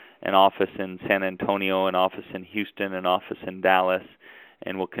have an office in San Antonio, an office in Houston, an office in Dallas,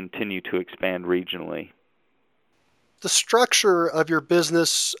 and we'll continue to expand regionally. The structure of your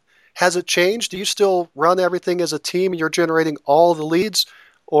business, has it changed? Do you still run everything as a team and you're generating all the leads?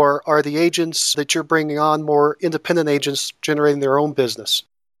 Or are the agents that you're bringing on more independent agents generating their own business?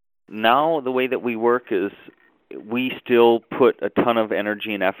 Now the way that we work is we still put a ton of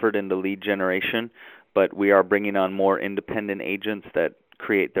energy and effort into lead generation, but we are bringing on more independent agents that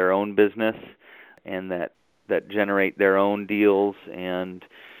create their own business and that generate their own deals and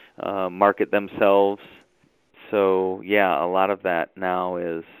market themselves. So yeah, a lot of that now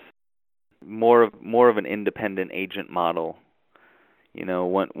is more of an independent agent model.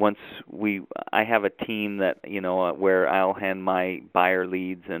 I have a team that where I'll hand my buyer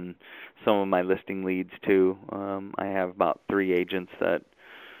leads and some of my listing leads too. I have about 3 agents that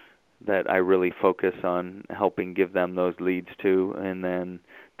I really focus on helping give them those leads to, and then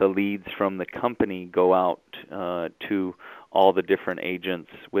the leads from the company go out to all the different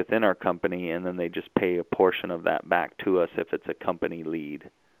agents within our company, and then they just pay a portion of that back to us if it's a company lead.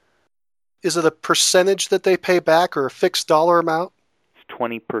 Is it a percentage that they pay back or a fixed dollar amount?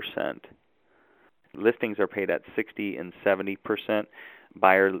 20%. Listings are paid at 60 and 70%.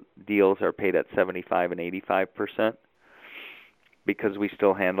 Buyer deals are paid at 75 and 85% because we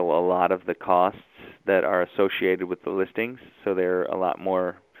still handle a lot of the costs that are associated with the listings, so they're a lot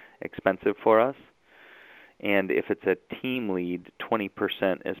more expensive for us. And if it's a team lead,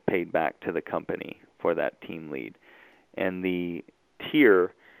 20% is paid back to the company for that team lead. And the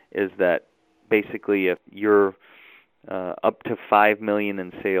tier is that basically if you're up to $5 million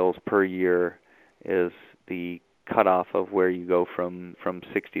in sales per year is the cutoff of where you go from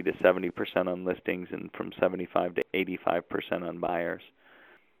 60 to 70% on listings and from 75 to 85% on buyers.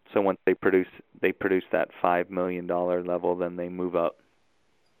 So once they produce that $5 million level, then they move up.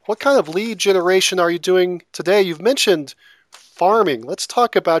 What kind of lead generation are you doing today? You've mentioned farming. Let's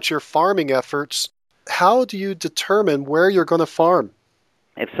talk about your farming efforts. How do you determine where you're going to farm?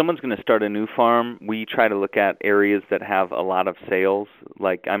 If someone's going to start a new farm, we try to look at areas that have a lot of sales.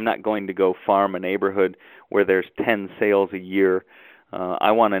 Like, I'm not going to go farm a neighborhood where there's 10 sales a year.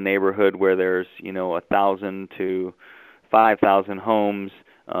 I want a neighborhood where there's 1,000 to 5,000 homes,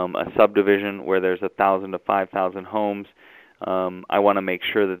 a subdivision where there's 1,000 to 5,000 homes. I want to make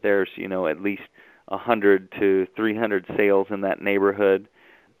sure that there's at least 100 to 300 sales in that neighborhood,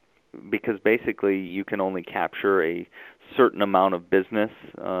 because basically you can only capture a certain amount of business.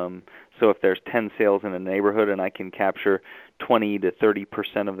 So if there's 10 sales in a neighborhood and I can capture 20 to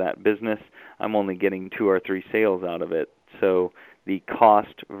 30% of that business, I'm only getting 2 or 3 sales out of it. So the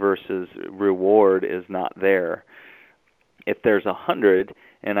cost versus reward is not there. If there's 100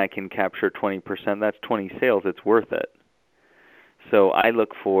 and I can capture 20%, that's 20 sales. It's worth it. So I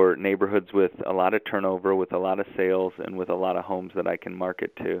look for neighborhoods with a lot of turnover, with a lot of sales, and with a lot of homes that I can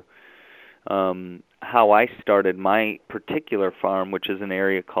market to. How I started my particular farm, which is an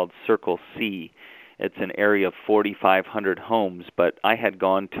area called Circle C. It's an area of 4,500 homes, but I had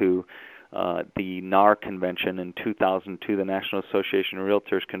gone to the NAR convention in 2002, the National Association of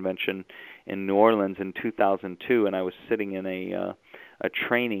Realtors convention in New Orleans in 2002, and I was sitting in a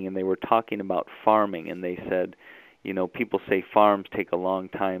training, and they were talking about farming, and they said, people say farms take a long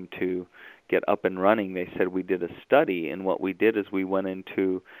time to get up and running. They said we did a study, and what we did is we went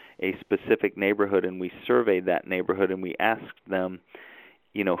into a specific neighborhood and we surveyed that neighborhood and we asked them,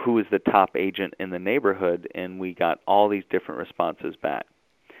 who is the top agent in the neighborhood, and we got all these different responses back.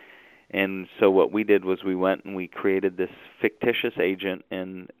 And so what we did was we went and we created this fictitious agent,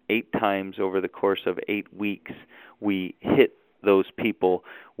 and 8 times over the course of 8 weeks, we hit those people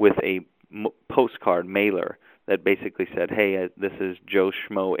with a postcard mailer that basically said, hey, this is Joe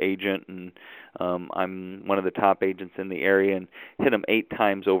Schmo agent, and I'm one of the top agents in the area, and hit them 8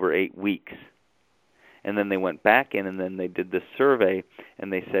 times over 8 weeks. And then they went back in, and then they did this survey,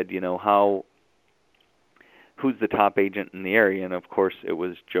 and they said, who's the top agent in the area? And of course, it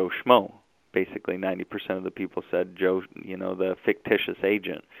was Joe Schmo. Basically, 90% of the people said Joe, the fictitious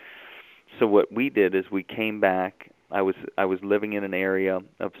agent. So what we did is we came back. I was living in an area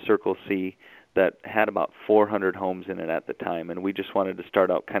of Circle C that had about 400 homes in it at the time, and we just wanted to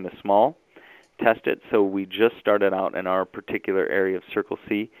start out kind of small, test it. So we just started out in our particular area of Circle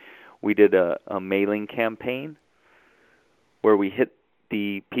C. We did a mailing campaign where we hit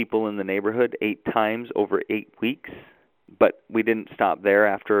the people in the neighborhood 8 times over 8 weeks, but we didn't stop there.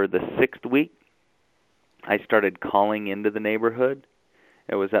 After the 6th week, I started calling into the neighborhood.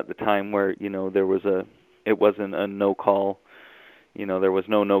 It was at the time where, it wasn't a no-call, there was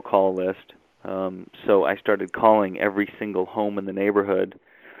no no-call list. So I started calling every single home in the neighborhood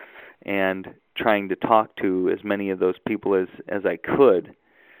and trying to talk to as many of those people as I could.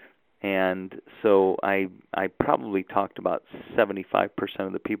 And so I probably talked about 75%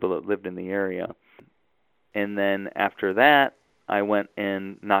 of the people that lived in the area. And then after that, I went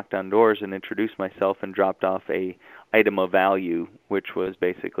and knocked on doors and introduced myself and dropped off a item of value, which was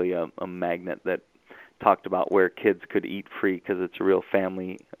basically a magnet that talked about where kids could eat free because it's a real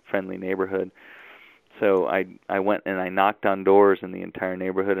family-friendly neighborhood. So I went and I knocked on doors in the entire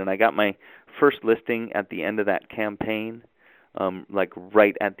neighborhood, and I got my first listing at the end of that campaign. Like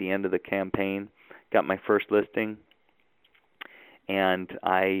right at the end of the campaign, got my first listing, and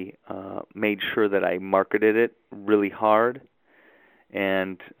I made sure that I marketed it really hard.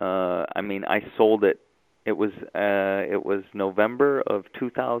 And I sold it. It was November of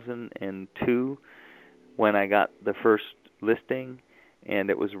 2002 when I got the first listing, and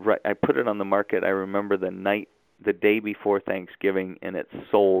it was right. I put it on the market. I remember the day before Thanksgiving, and it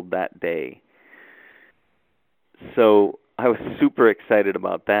sold that day. So I was super excited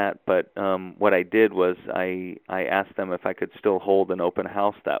about that, but what I did was I asked them if I could still hold an open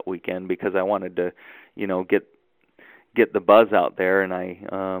house that weekend because I wanted to, get the buzz out there, and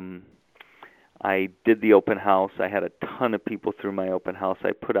I did the open house. I had a ton of people through my open house.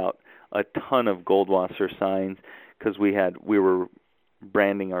 I put out a ton of Goldwasser signs because we were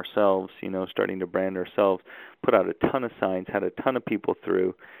branding ourselves, starting to brand ourselves. Put out a ton of signs, had a ton of people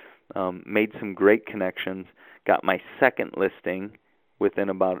through, made some great connections. Got my second listing within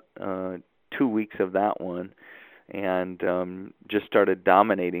about 2 weeks of that one, and just started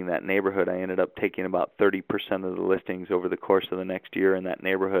dominating that neighborhood. I ended up taking about 30% of the listings over the course of the next year in that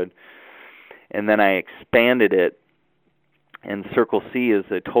neighborhood. And then I expanded it, and Circle C is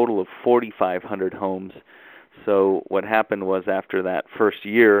a total of 4,500 homes. So what happened was after that first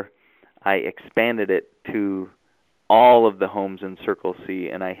year, I expanded it to all of the homes in Circle C,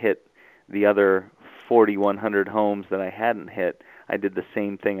 and I hit the other 4,100 homes that I hadn't hit. I did the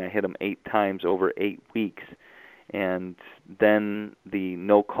same thing. I hit them 8 times over 8 weeks. And then the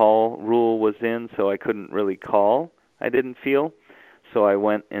no-call rule was in, so I couldn't really call, I didn't feel. So I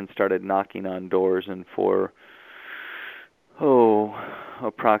went and started knocking on doors, and for,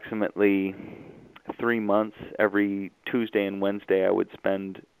 approximately 3 months, every Tuesday and Wednesday, I would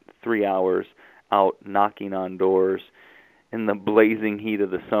spend 3 hours out knocking on doors in the blazing heat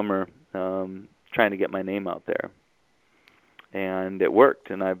of the summer, trying to get my name out there. And it worked,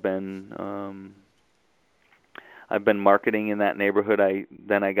 and I've been marketing in that neighborhood.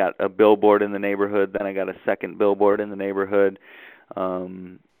 Then I got a billboard in the neighborhood. Then I got a second billboard in the neighborhood.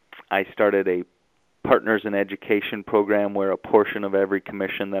 I started a Partners in Education program where a portion of every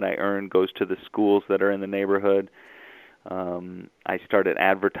commission that I earn goes to the schools that are in the neighborhood. I started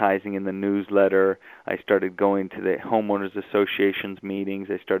advertising in the newsletter. I started going to the homeowners associations meetings.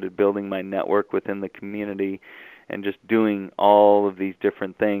 I started building my network within the community and just doing all of these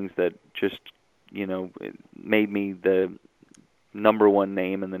different things that just, it made me the number one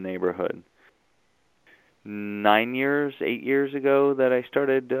name in the neighborhood. 8 years ago that I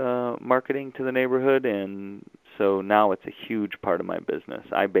started marketing to the neighborhood, and so now it's a huge part of my business.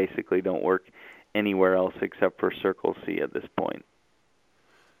 I basically don't work anywhere else except for Circle C at this point.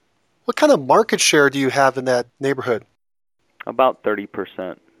 What kind of market share do you have in that neighborhood? About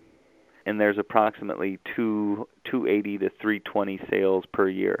 30%. And there's approximately 280 to 320 sales per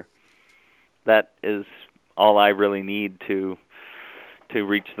year. That is all I really need to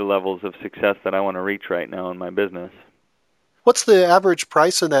reach the levels of success that I want to reach right now in my business. What's the average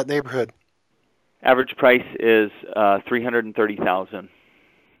price in that neighborhood? Average price is $330,000.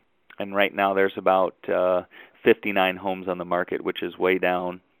 And right now there's about 59 homes on the market, which is way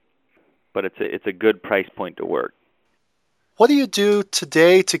down. but it's a good price point to work. What do you do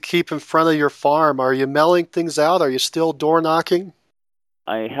today to keep in front of your farm? Are you mailing things out? Are you still door knocking?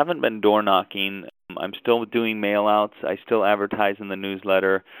 I haven't been door knocking. I'm still doing mail outs. I still advertise in the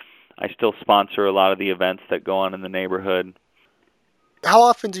newsletter. I still sponsor a lot of the events that go on in the neighborhood. How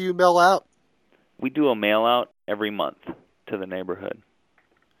often do you mail out? We do a mail out every month to the neighborhood.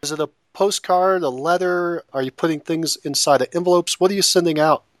 Is it a postcard, a letter? Are you putting things inside of envelopes? What are you sending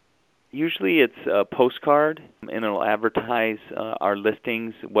out? Usually it's a postcard, and it'll advertise our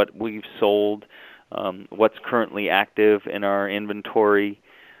listings, what we've sold, what's currently active in our inventory.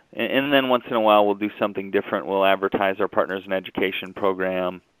 And then once in a while we'll do something different. We'll advertise our Partners in Education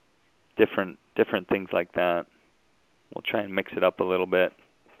program, different things like that. We'll try and mix it up a little bit.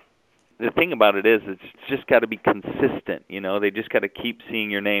 The thing about it is it's just got to be consistent, you know. They just got to keep seeing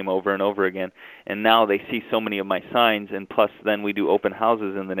your name over and over again. And now they see so many of my signs, and plus then we do open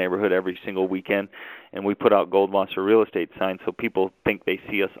houses in the neighborhood every single weekend, and we put out Goldwasser real estate signs so people think they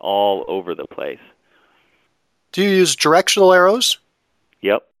see us all over the place. Do you use directional arrows?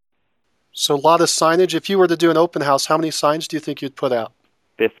 Yep. So a lot of signage. If you were to do an open house, how many signs do you think you'd put out?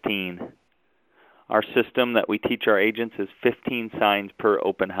 15. Our system that we teach our agents is 15 signs per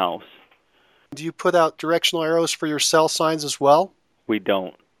open house. Do you put out directional arrows for your sell signs as well? We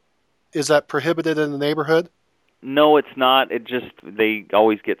don't. Is that prohibited in the neighborhood? No, it's not. It just, they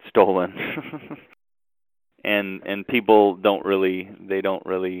always get stolen. and people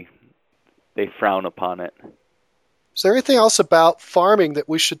they frown upon it. Is there anything else about farming that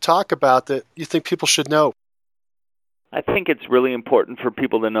we should talk about that you think people should know? I think it's really important for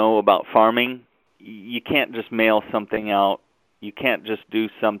people to know about farming. You can't just mail something out. You can't just do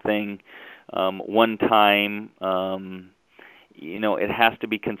something one time. It has to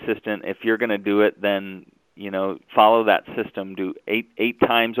be consistent. If you're going to do it, then follow that system. Do eight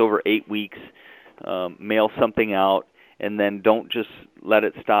times over 8 weeks. Mail something out, and then don't just let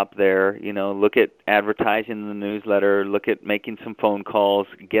it stop there. Look at advertising in the newsletter. Look at making some phone calls.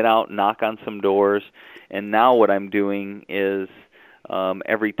 Get out, knock on some doors. And now what I'm doing is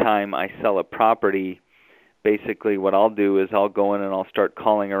every time I sell a property, basically what I'll do is I'll go in and I'll start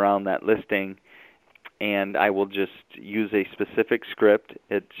calling around that listing, and I will just use a specific script.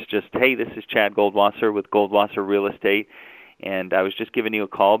 It's just, hey, this is Chad Goldwasser with Goldwasser Real Estate, and I was just giving you a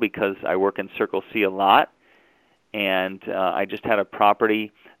call because I work in Circle C a lot, and I just had a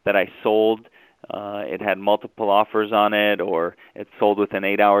property that I sold. It had multiple offers on it, or it sold within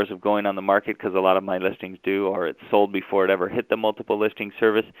 8 hours of going on the market, because a lot of my listings do, or it sold before it ever hit the multiple listing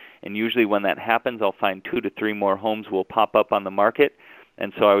service. And usually when that happens, I'll find 2 to 3 more homes will pop up on the market.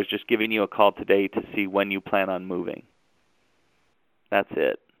 And so I was just giving you a call today to see when you plan on moving. That's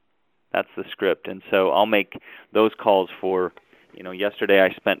it. That's the script. And so I'll make those calls for, yesterday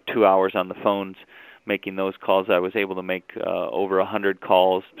I spent 2 hours on the phones making those calls. I was able to make over 100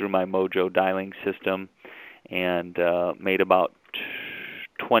 calls through my Mojo dialing system, and made about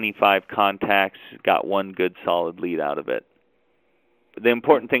 25 contacts, got one good solid lead out of it. The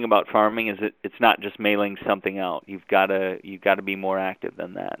important thing about farming is that it's not just mailing something out. You've got to be more active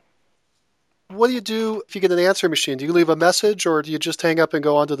than that. What do you do if you get an answering machine? Do you leave a message, or do you just hang up and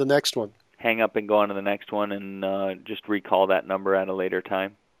go on to the next one? Hang up and go on to the next one, and just recall that number at a later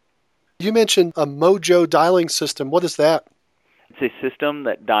time. You mentioned a Mojo dialing system. What is that? It's a system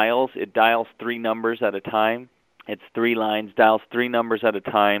that dials 3 numbers at a time. It's 3 lines, dials 3 numbers at a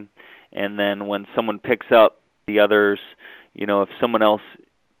time, and then when someone picks up, the others, if someone else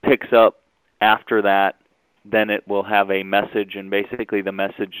picks up after that, then it will have a message, and basically the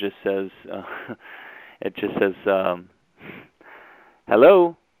message just says,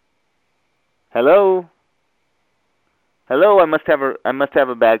 hello, hello. Hello, I must have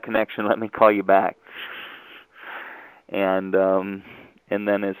a bad connection. Let me call you back. And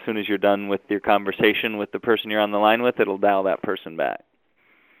then as soon as you're done with your conversation with the person you're on the line with, it'll dial that person back.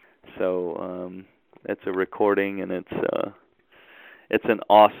 So it's a recording, and it's an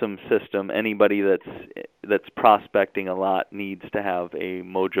awesome system. Anybody that's prospecting a lot needs to have a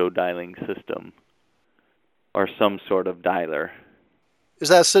Mojo dialing system or some sort of dialer. Is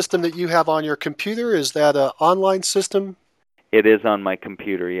that a system that you have on your computer? Is that an online system? It is on my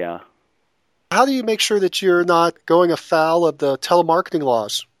computer, yeah. How do you make sure that you're not going afoul of the telemarketing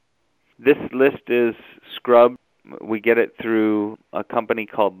laws? This list is scrubbed. We get it through a company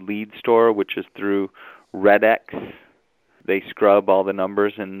called LeadStore, which is through RedX. They scrub all the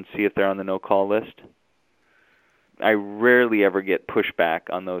numbers and see if they're on the no-call list. I rarely ever get pushback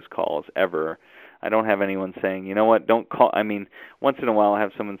on those calls, ever. I don't have anyone saying, you know what, don't call. I mean, once in a while I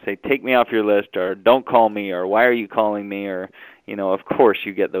have someone say, take me off your list, or don't call me, or why are you calling me, or, of course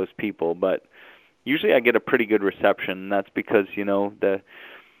you get those people, but usually I get a pretty good reception. That's because,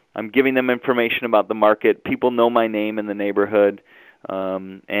 I'm giving them information about the market. People know my name in the neighborhood.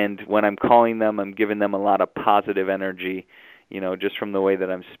 And when I'm calling them, I'm giving them a lot of positive energy, just from the way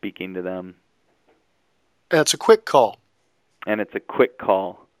that I'm speaking to them. And it's a quick call. And it's a quick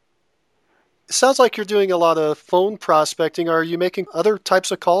call. It sounds like you're doing a lot of phone prospecting. Are you making other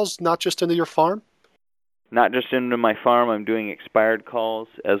types of calls, not just into your farm? Not just into my farm. I'm doing expired calls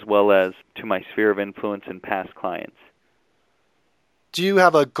as well as to my sphere of influence and past clients. Do you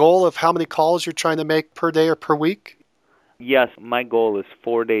have a goal of how many calls you're trying to make per day or per week? Yes, my goal is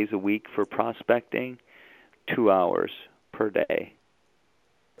 4 days a week for prospecting, 2 hours per day.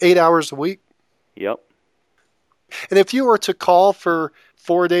 8 hours a week? Yep. And if you were to call for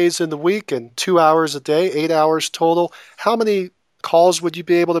 4 days in the week and 2 hours a day, 8 hours total, how many calls would you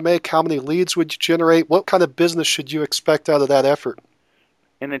be able to make? How many leads would you generate? What kind of business should you expect out of that effort?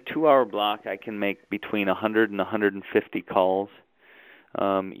 In a 2-hour block, I can make between 100 and 150 calls.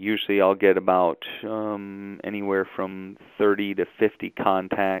 Usually I'll get about anywhere from 30 to 50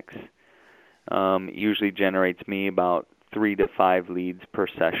 contacts. Usually generates me about 3 to 5 leads per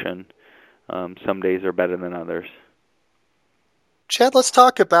session. Some days are better than others. Chad, let's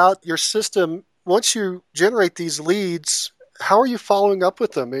talk about your system. Once you generate these leads, how are you following up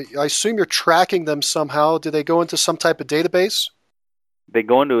with them? I assume you're tracking them somehow. Do they go into some type of database? They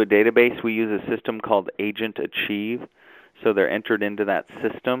go into a database. We use a system called Agent Achieve. So they're entered into that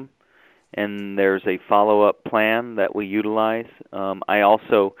system, and there's a follow-up plan that we utilize. I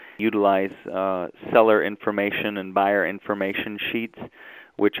also utilize seller information and buyer information sheets,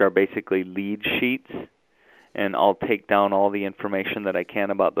 which are basically lead sheets, and I'll take down all the information that I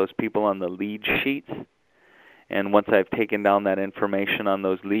can about those people on the lead sheets. And once I've taken down that information on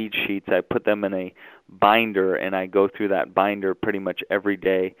those lead sheets, I put them in a binder, and I go through that binder pretty much every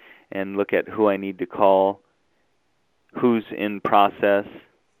day and look at who I need to call, who's in process,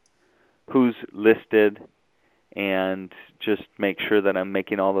 who's listed, and just make sure that I'm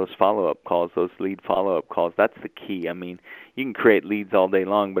making all those follow-up calls, those lead follow-up calls. That's the key. I mean, you can create leads all day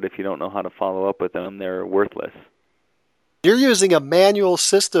long, but if you don't know how to follow up with them, they're worthless. You're using a manual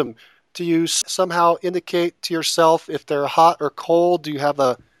system. Do you somehow indicate to yourself if they're hot or cold? Do you have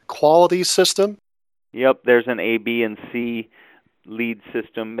a quality system? Yep, there's an A, B, and C lead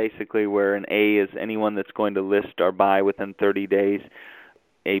system, basically, where an A is anyone that's going to list or buy within 30 days.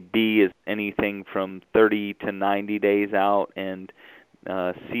 A B is anything from 30 to 90 days out, and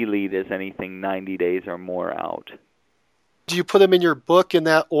C lead is anything 90 days or more out. Do you put them in your book in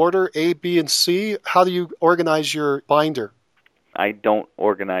that order, A, B, and C? How do you organize your binder? I don't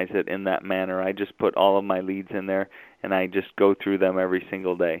organize it in that manner. I just put all of my leads in there, and I just go through them every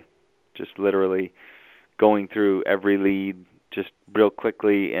single day. Just literally going through every lead just real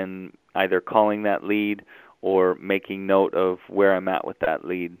quickly and either calling that lead or making note of where I'm at with that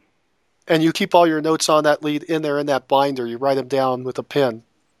lead. And you keep all your notes on that lead in there in that binder. You write them down with a pen.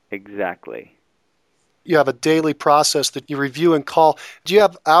 Exactly. You have a daily process that you review and call. Do you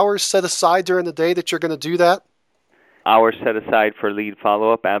have hours set aside during the day that you're going to do that? Hours set aside for lead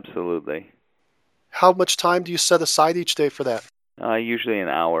follow-up? Absolutely. How much time do you set aside each day for that? Usually an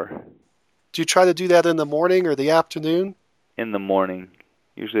hour. Do you try to do that in the morning or the afternoon? In the morning.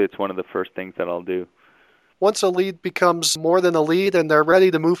 Usually it's one of the first things that I'll do. Once a lead becomes more than a lead and they're ready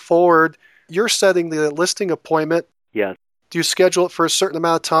to move forward, you're setting the listing appointment. Yes. Do you schedule it for a certain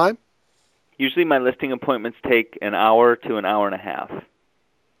amount of time? Usually my listing appointments take an hour to an hour and a half.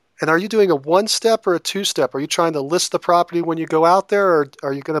 And are you doing a one-step or a two-step? Are you trying to list the property when you go out there, or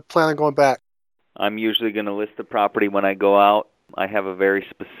are you going to plan on going back? I'm usually going to list the property when I go out. I have a very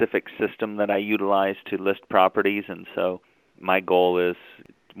specific system that I utilize to list properties, and so my goal is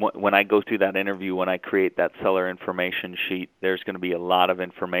when I go through that interview, when I create that seller information sheet, there's going to be a lot of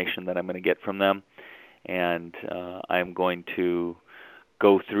information that I'm going to get from them, and I'm going to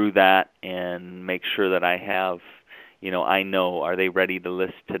go through that and make sure that I have, I know, are they ready to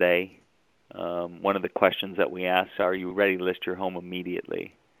list today? One of the questions that we ask, are you ready to list your home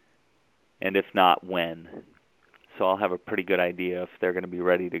immediately? And if not, when? So I'll have a pretty good idea if they're going to be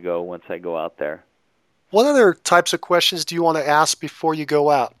ready to go once I go out there. What other types of questions do you want to ask before you go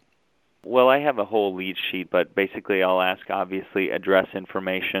out? Well, I have a whole lead sheet, but basically I'll ask, obviously, address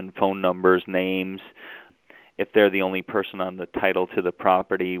information, phone numbers, names, if they're the only person on the title to the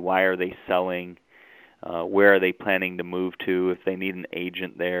property, why are they selling, where are they planning to move to, if they need an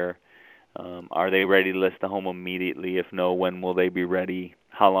agent there, are they ready to list the home immediately, if no, when will they be ready,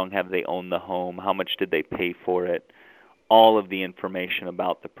 how long have they owned the home, how much did they pay for it, all of the information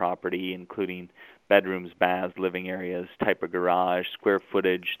about the property, including bedrooms, baths, living areas, type of garage, square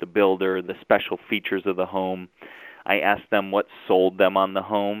footage, the builder, the special features of the home. I ask them what sold them on the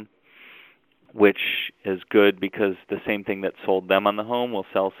home, which is good because the same thing that sold them on the home will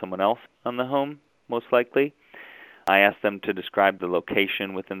sell someone else on the home, most likely. I ask them to describe the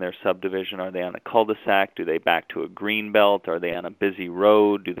location within their subdivision. Are they on a cul-de-sac? Do they back to a green belt? Are they on a busy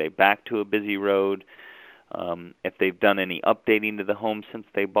road? Do they back to a busy road? If they've done any updating to the home since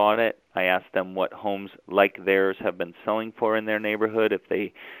they bought it, I ask them what homes like theirs have been selling for in their neighborhood, if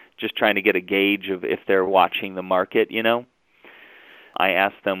they just trying to get a gauge of if they're watching the market, I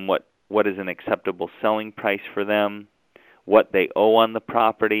ask them what is an acceptable selling price for them, what they owe on the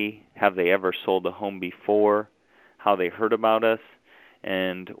property, have they ever sold a home before, how they heard about us,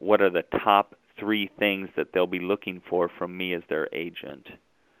 and what are the top 3 things that they'll be looking for from me as their agent.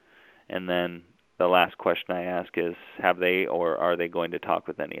 And then the last question I ask is, have they or are they going to talk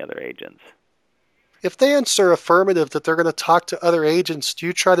with any other agents? If they answer affirmative that they're going to talk to other agents, do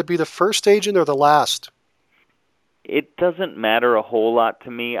you try to be the first agent or the last? It doesn't matter a whole lot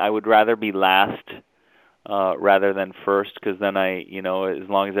to me. I would rather be last rather than first, because then as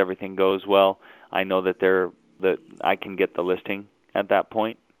long as everything goes well, I know that I can get the listing at that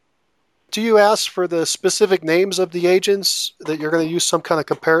point. Do you ask for the specific names of the agents that you're going to use some kind of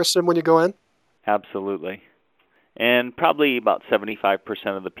comparison when you go in? Absolutely. And probably about 75%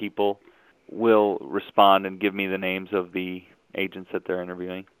 of the people will respond and give me the names of the agents that they're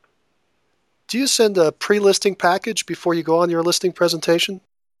interviewing. Do you send a pre-listing package before you go on your listing presentation?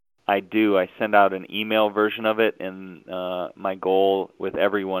 I do. I send out an email version of it, and my goal with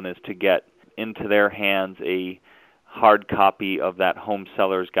everyone is to get into their hands a hard copy of that home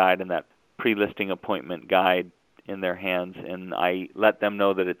seller's guide and that pre-listing appointment guide in their hands, and I let them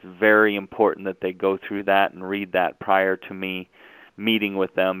know that it's very important that they go through that and read that prior to me meeting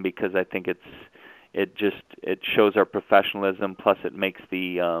with them, because I think it shows our professionalism, plus it makes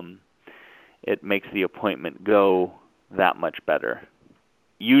the appointment go that much better.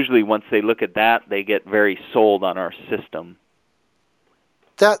 Usually once they look at that, they get very sold on our system.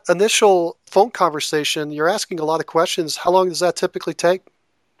 That initial phone conversation, you're asking a lot of questions. How long does that typically take?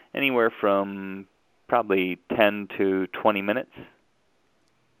 Anywhere from probably 10 to 20 minutes.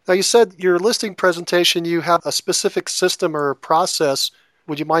 Now, you said your listing presentation, you have a specific system or process.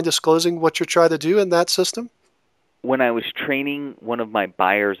 Would you mind disclosing what you're trying to do in that system? When I was training one of my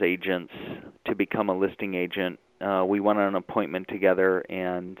buyer's agents to become a listing agent, we went on an appointment together,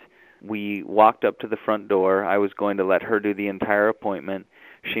 and we walked up to the front door. I was going to let her do the entire appointment.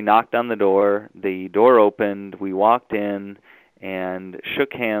 She knocked on the door opened, we walked in and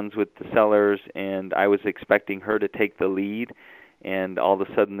shook hands with the sellers, and I was expecting her to take the lead, and all of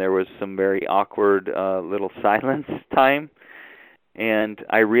a sudden there was some very awkward little silence time, and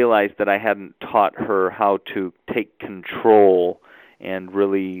I realized that I hadn't taught her how to take control and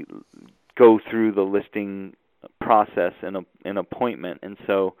really go through the listing process in an appointment. And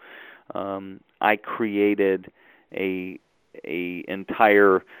so I created a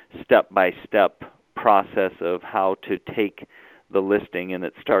entire step-by-step process of how to take the listing, and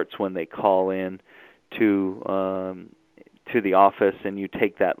it starts when they call in to the office, and you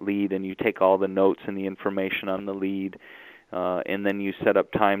take that lead and you take all the notes and the information on the lead, and then you set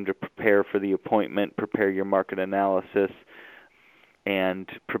up time to prepare for the appointment, prepare your market analysis, and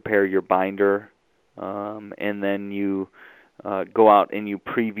prepare your binder, and then you go out and you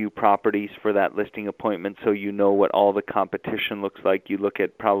preview properties for that listing appointment so you know what all the competition looks like. You look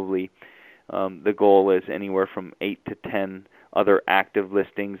at probably the goal is anywhere from 8 to 10 other active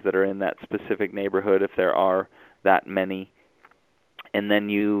listings that are in that specific neighborhood, if there are that many. And then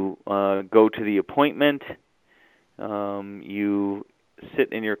you go to the appointment. You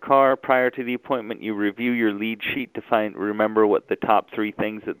sit in your car prior to the appointment. You review your lead sheet to remember what the top 3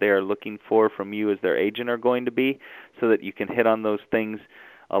 things that they are looking for from you as their agent are going to be, so that you can hit on those things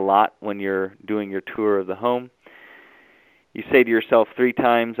a lot when you're doing your tour of the home. You say to yourself 3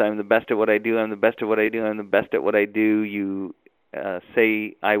 times, I'm the best at what I do, I'm the best at what I do, I'm the best at what I do. You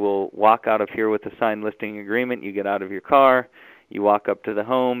say, I will walk out of here with a signed listing agreement. You get out of your car. You walk up to the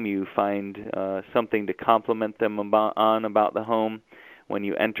home. You find something to compliment them about the home. When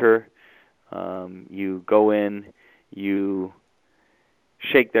you enter, you go in, you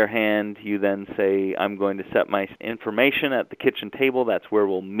shake their hand. You then say, I'm going to set my information at the kitchen table. That's where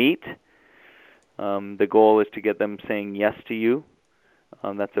we'll meet. The goal is to get them saying yes to you.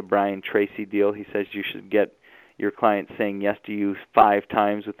 That's a Brian Tracy deal. He says you should get your client saying yes to you 5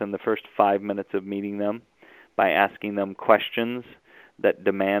 times within the first 5 minutes of meeting them by asking them questions that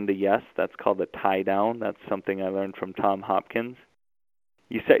demand a yes. That's called a tie down. That's something I learned from Tom Hopkins.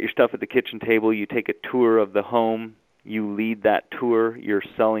 You set your stuff at the kitchen table, you take a tour of the home, you lead that tour, you're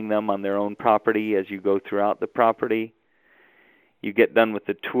selling them on their own property as you go throughout the property. You get done with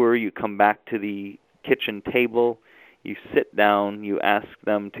the tour, you come back to the kitchen table, you sit down, you ask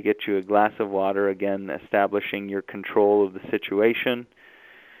them to get you a glass of water, again establishing your control of the situation.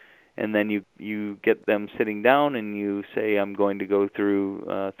 And then you get them sitting down and you say, I'm going to go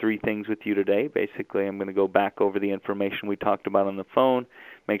through 3 things with you today. Basically, I'm going to go back over the information we talked about on the phone,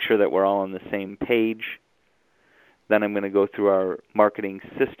 make sure that we're all on the same page. Then I'm going to go through our marketing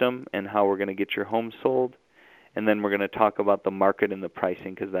system and how we're going to get your home sold. And then we're going to talk about the market and the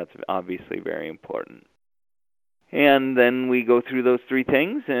pricing, because that's obviously very important. And then we go through those 3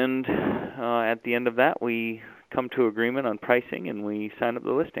 things, and at the end of that, we come to agreement on pricing and we sign up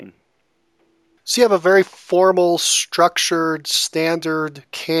the listing. So you have a very formal, structured, standard,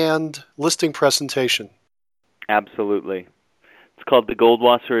 canned listing presentation. Absolutely. It's called the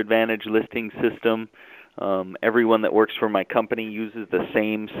Goldwasser Advantage Listing System. Everyone that works for my company uses the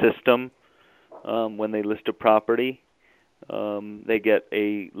same system when they list a property. They get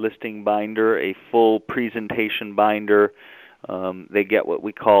a listing binder, a full presentation binder. They get what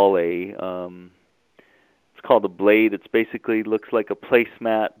we call it's called a blade. It basically looks like a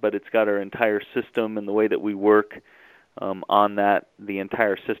placemat, but it's got our entire system and the way that we work on that. The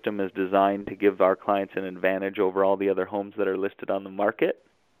entire system is designed to give our clients an advantage over all the other homes that are listed on the market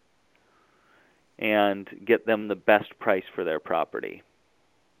and get them the best price for their property.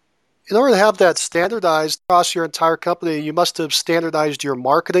 In order to have that standardized across your entire company, you must have standardized your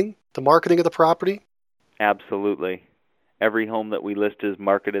marketing, the marketing of the property? Absolutely. Every home that we list is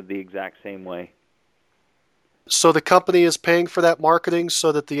marketed the exact same way. So the company is paying for that marketing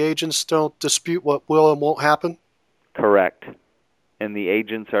so that the agents don't dispute what will and won't happen? Correct. And the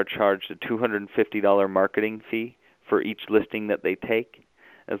agents are charged a $250 marketing fee for each listing that they take.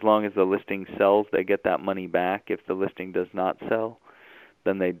 As long as the listing sells, they get that money back. If the listing does not sell,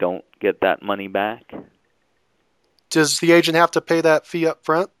 then they don't get that money back. Does the agent have to pay that fee up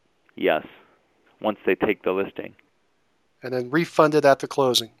front? Yes, once they take the listing. And then refund it at the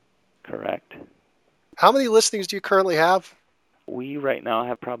closing? Correct. How many listings do you currently have? We right now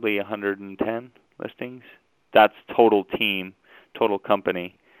have probably 110 listings. That's total team, total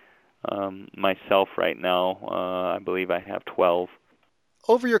company. Myself right now, I believe I have 12.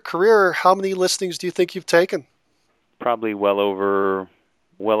 Over your career, how many listings do you think you've taken? Probably well over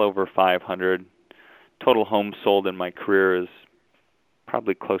 500. Total homes sold in my career is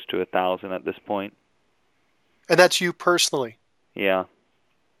probably close to 1,000 at this point. And that's you personally? Yeah.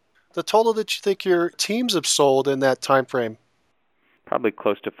 The total that you think your teams have sold in that time frame? Probably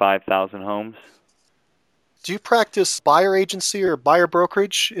close to 5,000 homes. Do you practice buyer agency or buyer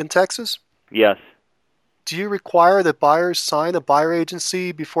brokerage in Texas? Yes. Do you require that buyers sign a buyer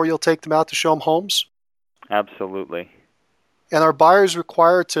agency before you'll take them out to show them homes? Absolutely. And are buyers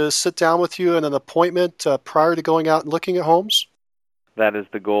required to sit down with you in an appointment prior to going out and looking at homes? That is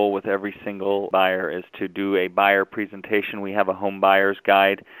the goal with every single buyer, is to do a buyer presentation. We have a home buyer's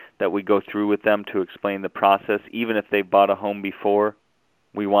guide that we go through with them to explain the process. Even if they bought a home before,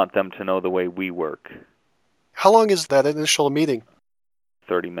 we want them to know the way we work. How long is that initial meeting?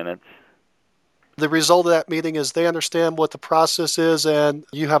 30 minutes. The result of that meeting is they understand what the process is and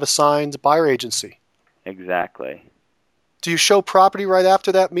you have a signed buyer agency. Exactly. Do you show property right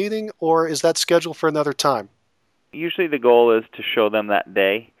after that meeting, or is that scheduled for another time? Usually the goal is to show them that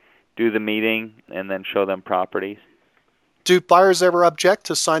day, do the meeting, and then show them properties. Do buyers ever object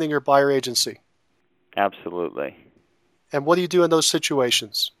to signing your buyer agency? Absolutely. And what do you do in those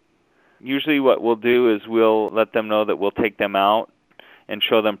situations? Usually what we'll do is we'll let them know that we'll take them out and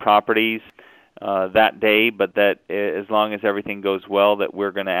show them properties that day, but that as long as everything goes well, that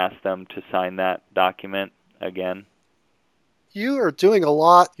we're going to ask them to sign that document again. You are doing a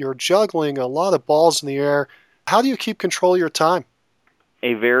lot. You're juggling a lot of balls in the air. How do you keep control of your time?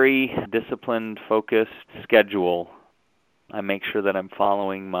 A very disciplined, focused schedule. I make sure that I'm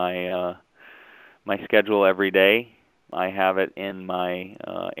following my schedule every day. I have it in my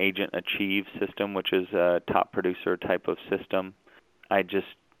Agent Achieve system, which is a top producer type of system. I just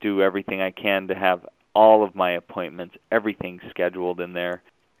do everything I can to have all of my appointments, everything scheduled in there,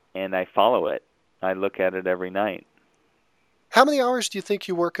 and I follow it. I look at it every night. How many hours do you think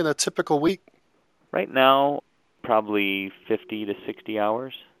you work in a typical week? Right now, probably 50 to 60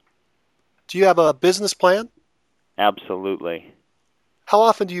 hours. Do you have a business plan? Absolutely. How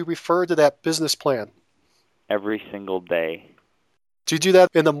often do you refer to that business plan? Every single day. Do you do that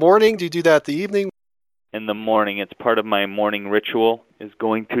in the morning? Do you do that in the evening? in the morning. It's part of my morning ritual, is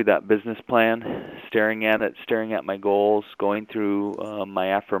going through that business plan, staring at it, staring at my goals, going through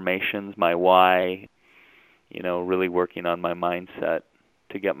my affirmations, my why, really working on my mindset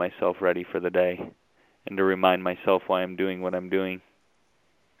to get myself ready for the day and to remind myself why I'm doing what I'm doing.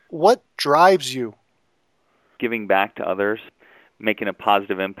 What drives you? Giving back to others, making a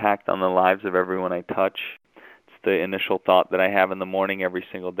positive impact on the lives of everyone I touch. It's the initial thought that I have in the morning every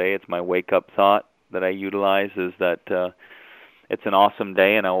single day. It's my wake-up thought that I utilize, is that it's an awesome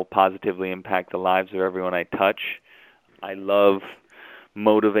day and I will positively impact the lives of everyone I touch. I love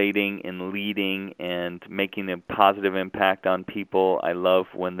motivating and leading and making a positive impact on people. I love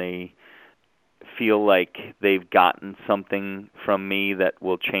when they feel like they've gotten something from me that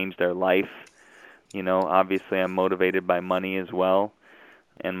will change their life. Obviously I'm motivated by money as well,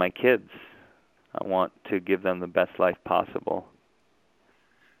 and my kids. I want to give them the best life possible.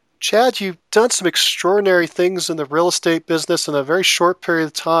 Chad, you've done some extraordinary things in the real estate business in a very short period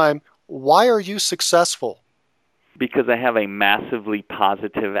of time. Why are you successful? Because I have a massively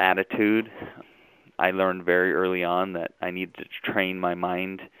positive attitude. I learned very early on that I need to train my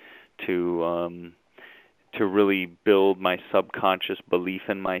mind to really build my subconscious belief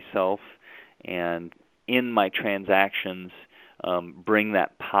in myself, and in my transactions, bring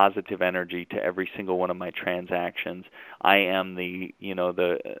that positive energy to every single one of my transactions. I am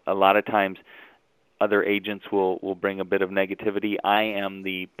a lot of times other agents will bring a bit of negativity. I am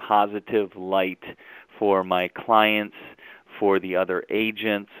the positive light for my clients, for the other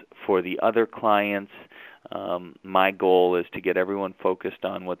agents, for the other clients. My goal is to get everyone focused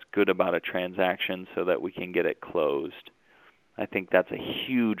on what's good about a transaction so that we can get it closed. I think that's a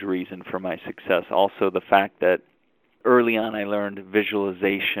huge reason for my success. Also, the fact that early on I learned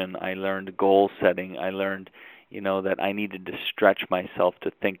visualization, I learned goal setting, I learned, that I needed to stretch myself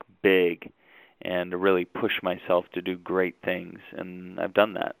to think big and to really push myself to do great things, and I've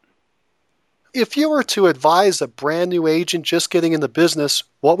done that. If you were to advise a brand new agent just getting in the business,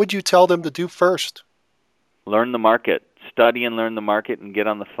 what would you tell them to do first? Learn the market. Study and learn the market and get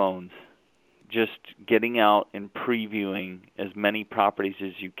on the phones. Just getting out and previewing as many properties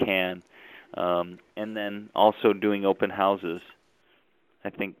as you can, and then also doing open houses. I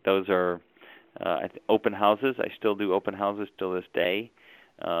think those are open houses. I still do open houses till this day.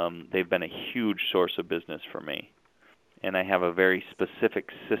 They've been a huge source of business for me, and I have a very specific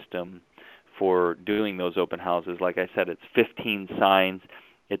system for doing those open houses. Like I said, it's 15 signs.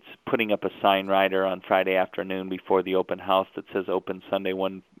 It's putting up a sign rider on Friday afternoon before the open house that says open Sunday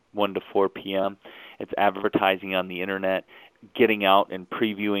 1 to 4 p.m. It's advertising on the internet, getting out and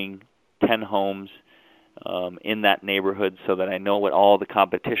previewing 10 homes in that neighborhood so that I know what all the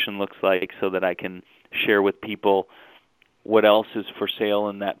competition looks like, so that I can share with people what else is for sale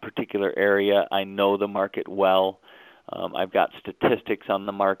in that particular area. I know the market well. I've got statistics on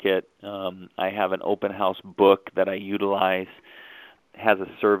the market. I have an open house book that I utilize. It has a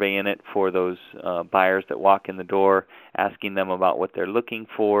survey in it for those buyers that walk in the door, asking them about what they're looking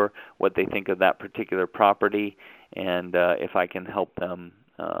for, what they think of that particular property, and if I can help them.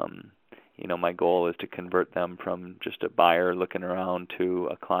 My goal is to convert them from just a buyer looking around to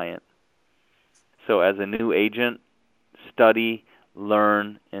a client. So as a new agent, study,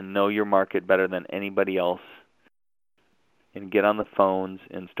 learn, and know your market better than anybody else, and get on the phones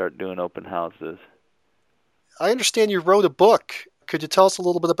and start doing open houses. I understand you wrote a book. Could you tell us a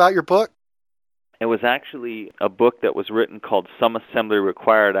little bit about your book? It was actually a book that was written called Some Assembly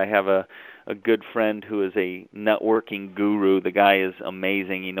Required. I have a good friend who is a networking guru. The guy is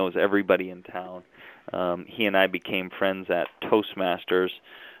amazing. He knows everybody in town. He and I became friends at Toastmasters,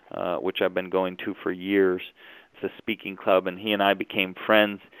 which I've been going to for years. It's a speaking club, and he and I became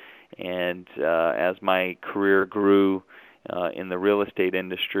friends. And as my career grew in the real estate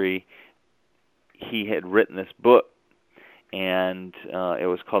industry, he had written this book, and it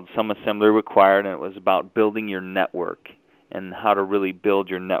was called Some Assembly Required, and it was about building your network and how to really build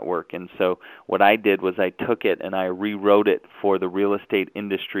your network. And so what I did was I took it and I rewrote it for the real estate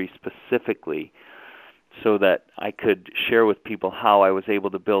industry specifically, so that I could share with people how I was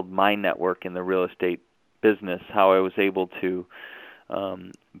able to build my network in the real estate business, how I was able to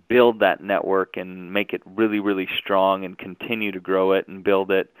build that network and make it really, really strong and continue to grow it and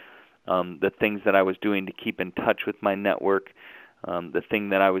build it. The things that I was doing to keep in touch with my network, the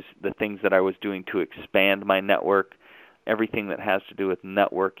things that I was doing to expand my network, everything that has to do with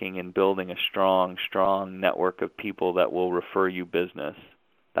networking and building a strong network of people that will refer you business.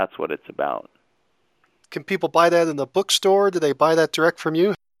 That's what it's about. Can people buy that in the bookstore? Do they buy that direct from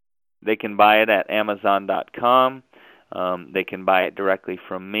you? They can buy it at Amazon.com. They can buy it directly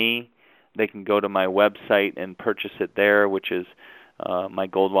from me. they can go to my website and purchase it there, which is my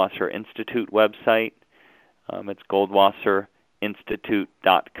Goldwasser Institute website. It's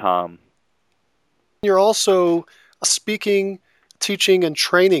goldwasserinstitute.com. You're also speaking, teaching, and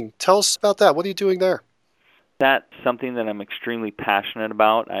training. Tell us about that. What are you doing there? That's something that I'm extremely passionate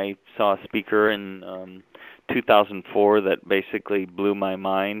about. I saw a speaker in 2004 that basically blew my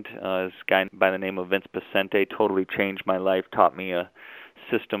mind. This guy by the name of Vince Pacente totally changed my life, taught me a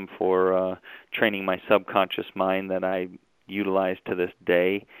system for training my subconscious mind that I utilize to this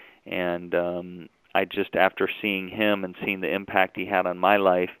day. And I just, after seeing him and seeing the impact he had on my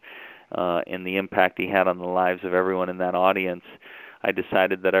life and the impact he had on the lives of everyone in that audience, I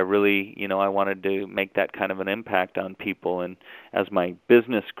decided that I really, I wanted to make that kind of an impact on people. And as my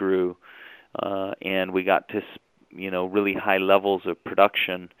business grew and we got to, really high levels of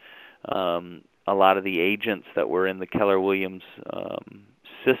production, a lot of the agents that were in the Keller Williams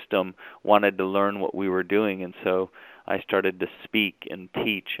system wanted to learn what we were doing. And so I started to speak and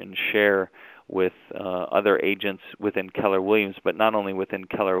teach and share with other agents within Keller Williams, but not only within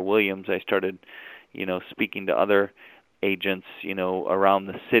Keller Williams. I started, speaking to other agents, around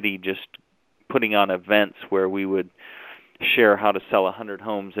the city, just putting on events where we would share how to sell 100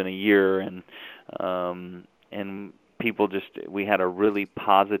 homes in a year, and people we had a really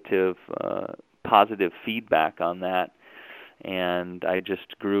positive feedback on that, and I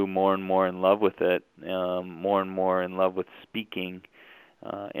just grew more and more in love with it, more and more in love with speaking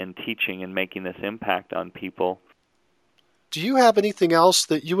and teaching and making this impact on people. Do you have anything else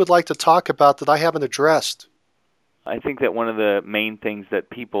that you would like to talk about that I haven't addressed? I think that one of the main things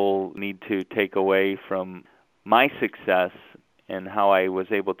that people need to take away from my success and how I was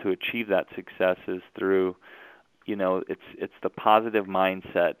able to achieve that success is through, it's the positive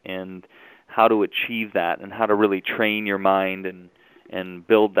mindset and how to achieve that and how to really train your mind and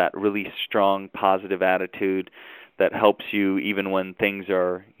build that really strong positive attitude that helps you even when things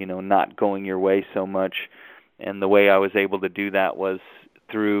are, not going your way so much. And the way I was able to do that was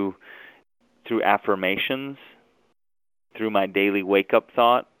through affirmations, through my daily wake-up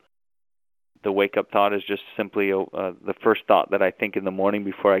thought. The wake-up thought is just simply the first thought that I think in the morning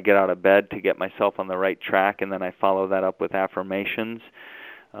before I get out of bed to get myself on the right track, and then I follow that up with affirmations.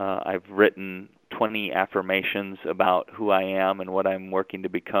 I've written 20 affirmations about who I am and what I'm working to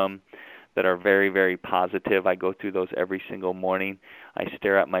become that are very, very positive. I go through those every single morning. I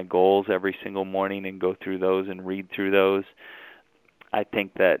stare at my goals every single morning and go through those and read through those. I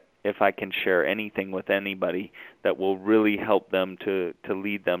think that if I can share anything with anybody that will really help them to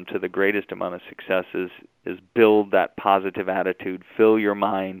lead them to the greatest amount of success is build that positive attitude. Fill your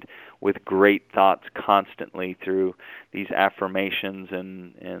mind with great thoughts constantly through these affirmations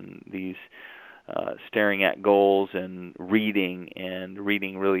and these staring at goals and reading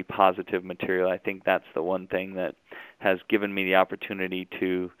really positive material. I think that's the one thing that has given me the opportunity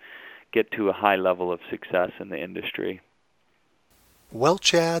to get to a high level of success in the industry. Well,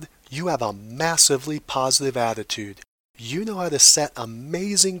 Chad, you have a massively positive attitude. You know how to set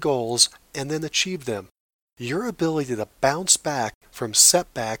amazing goals and then achieve them. Your ability to bounce back from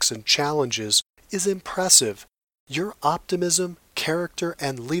setbacks and challenges is impressive. Your optimism, character,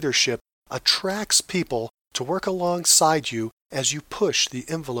 and leadership attracts people to work alongside you as you push the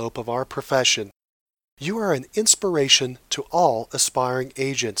envelope of our profession. You are an inspiration to all aspiring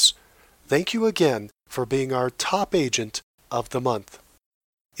agents. Thank you again for being our top agent of the month.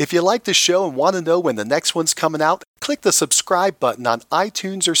 If you like the show and want to know when the next one's coming out, click the subscribe button on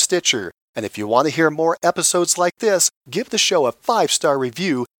iTunes or Stitcher. And if you want to hear more episodes like this, give the show a 5-star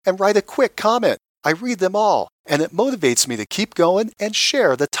review and write a quick comment. I read them all, and it motivates me to keep going and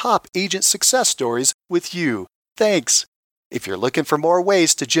share the top agent success stories with you. Thanks. If you're looking for more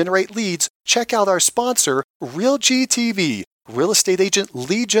ways to generate leads, check out our sponsor, RealGTV, Real Estate Agent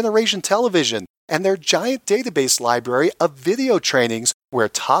Lead Generation Television, and their giant database library of video trainings where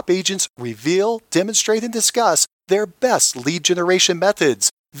top agents reveal, demonstrate, and discuss their best lead generation methods.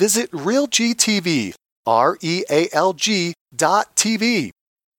 Visit RealGTV, REALG.TV.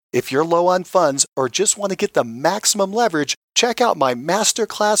 If you're low on funds or just want to get the maximum leverage, check out my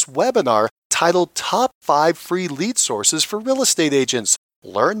masterclass webinar titled Top 5 Free Lead Sources for Real Estate Agents.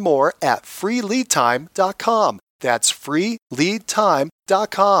 Learn more at freeleadtime.com. That's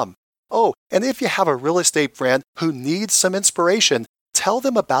freeleadtime.com. Oh, and if you have a real estate friend who needs some inspiration, tell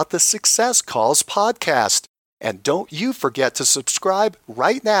them about the Success Calls podcast. And don't you forget to subscribe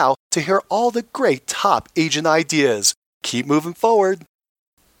right now to hear all the great top agent ideas. Keep moving forward.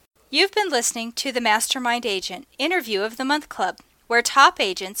 You've been listening to the Mastermind Agent Interview of the Month Club, where top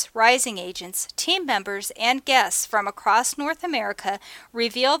agents, rising agents, team members, and guests from across North America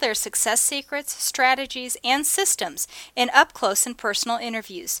reveal their success secrets, strategies, and systems in up-close and personal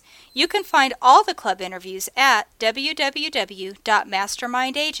interviews. You can find all the club interviews at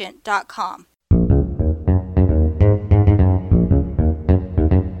www.mastermindagent.com.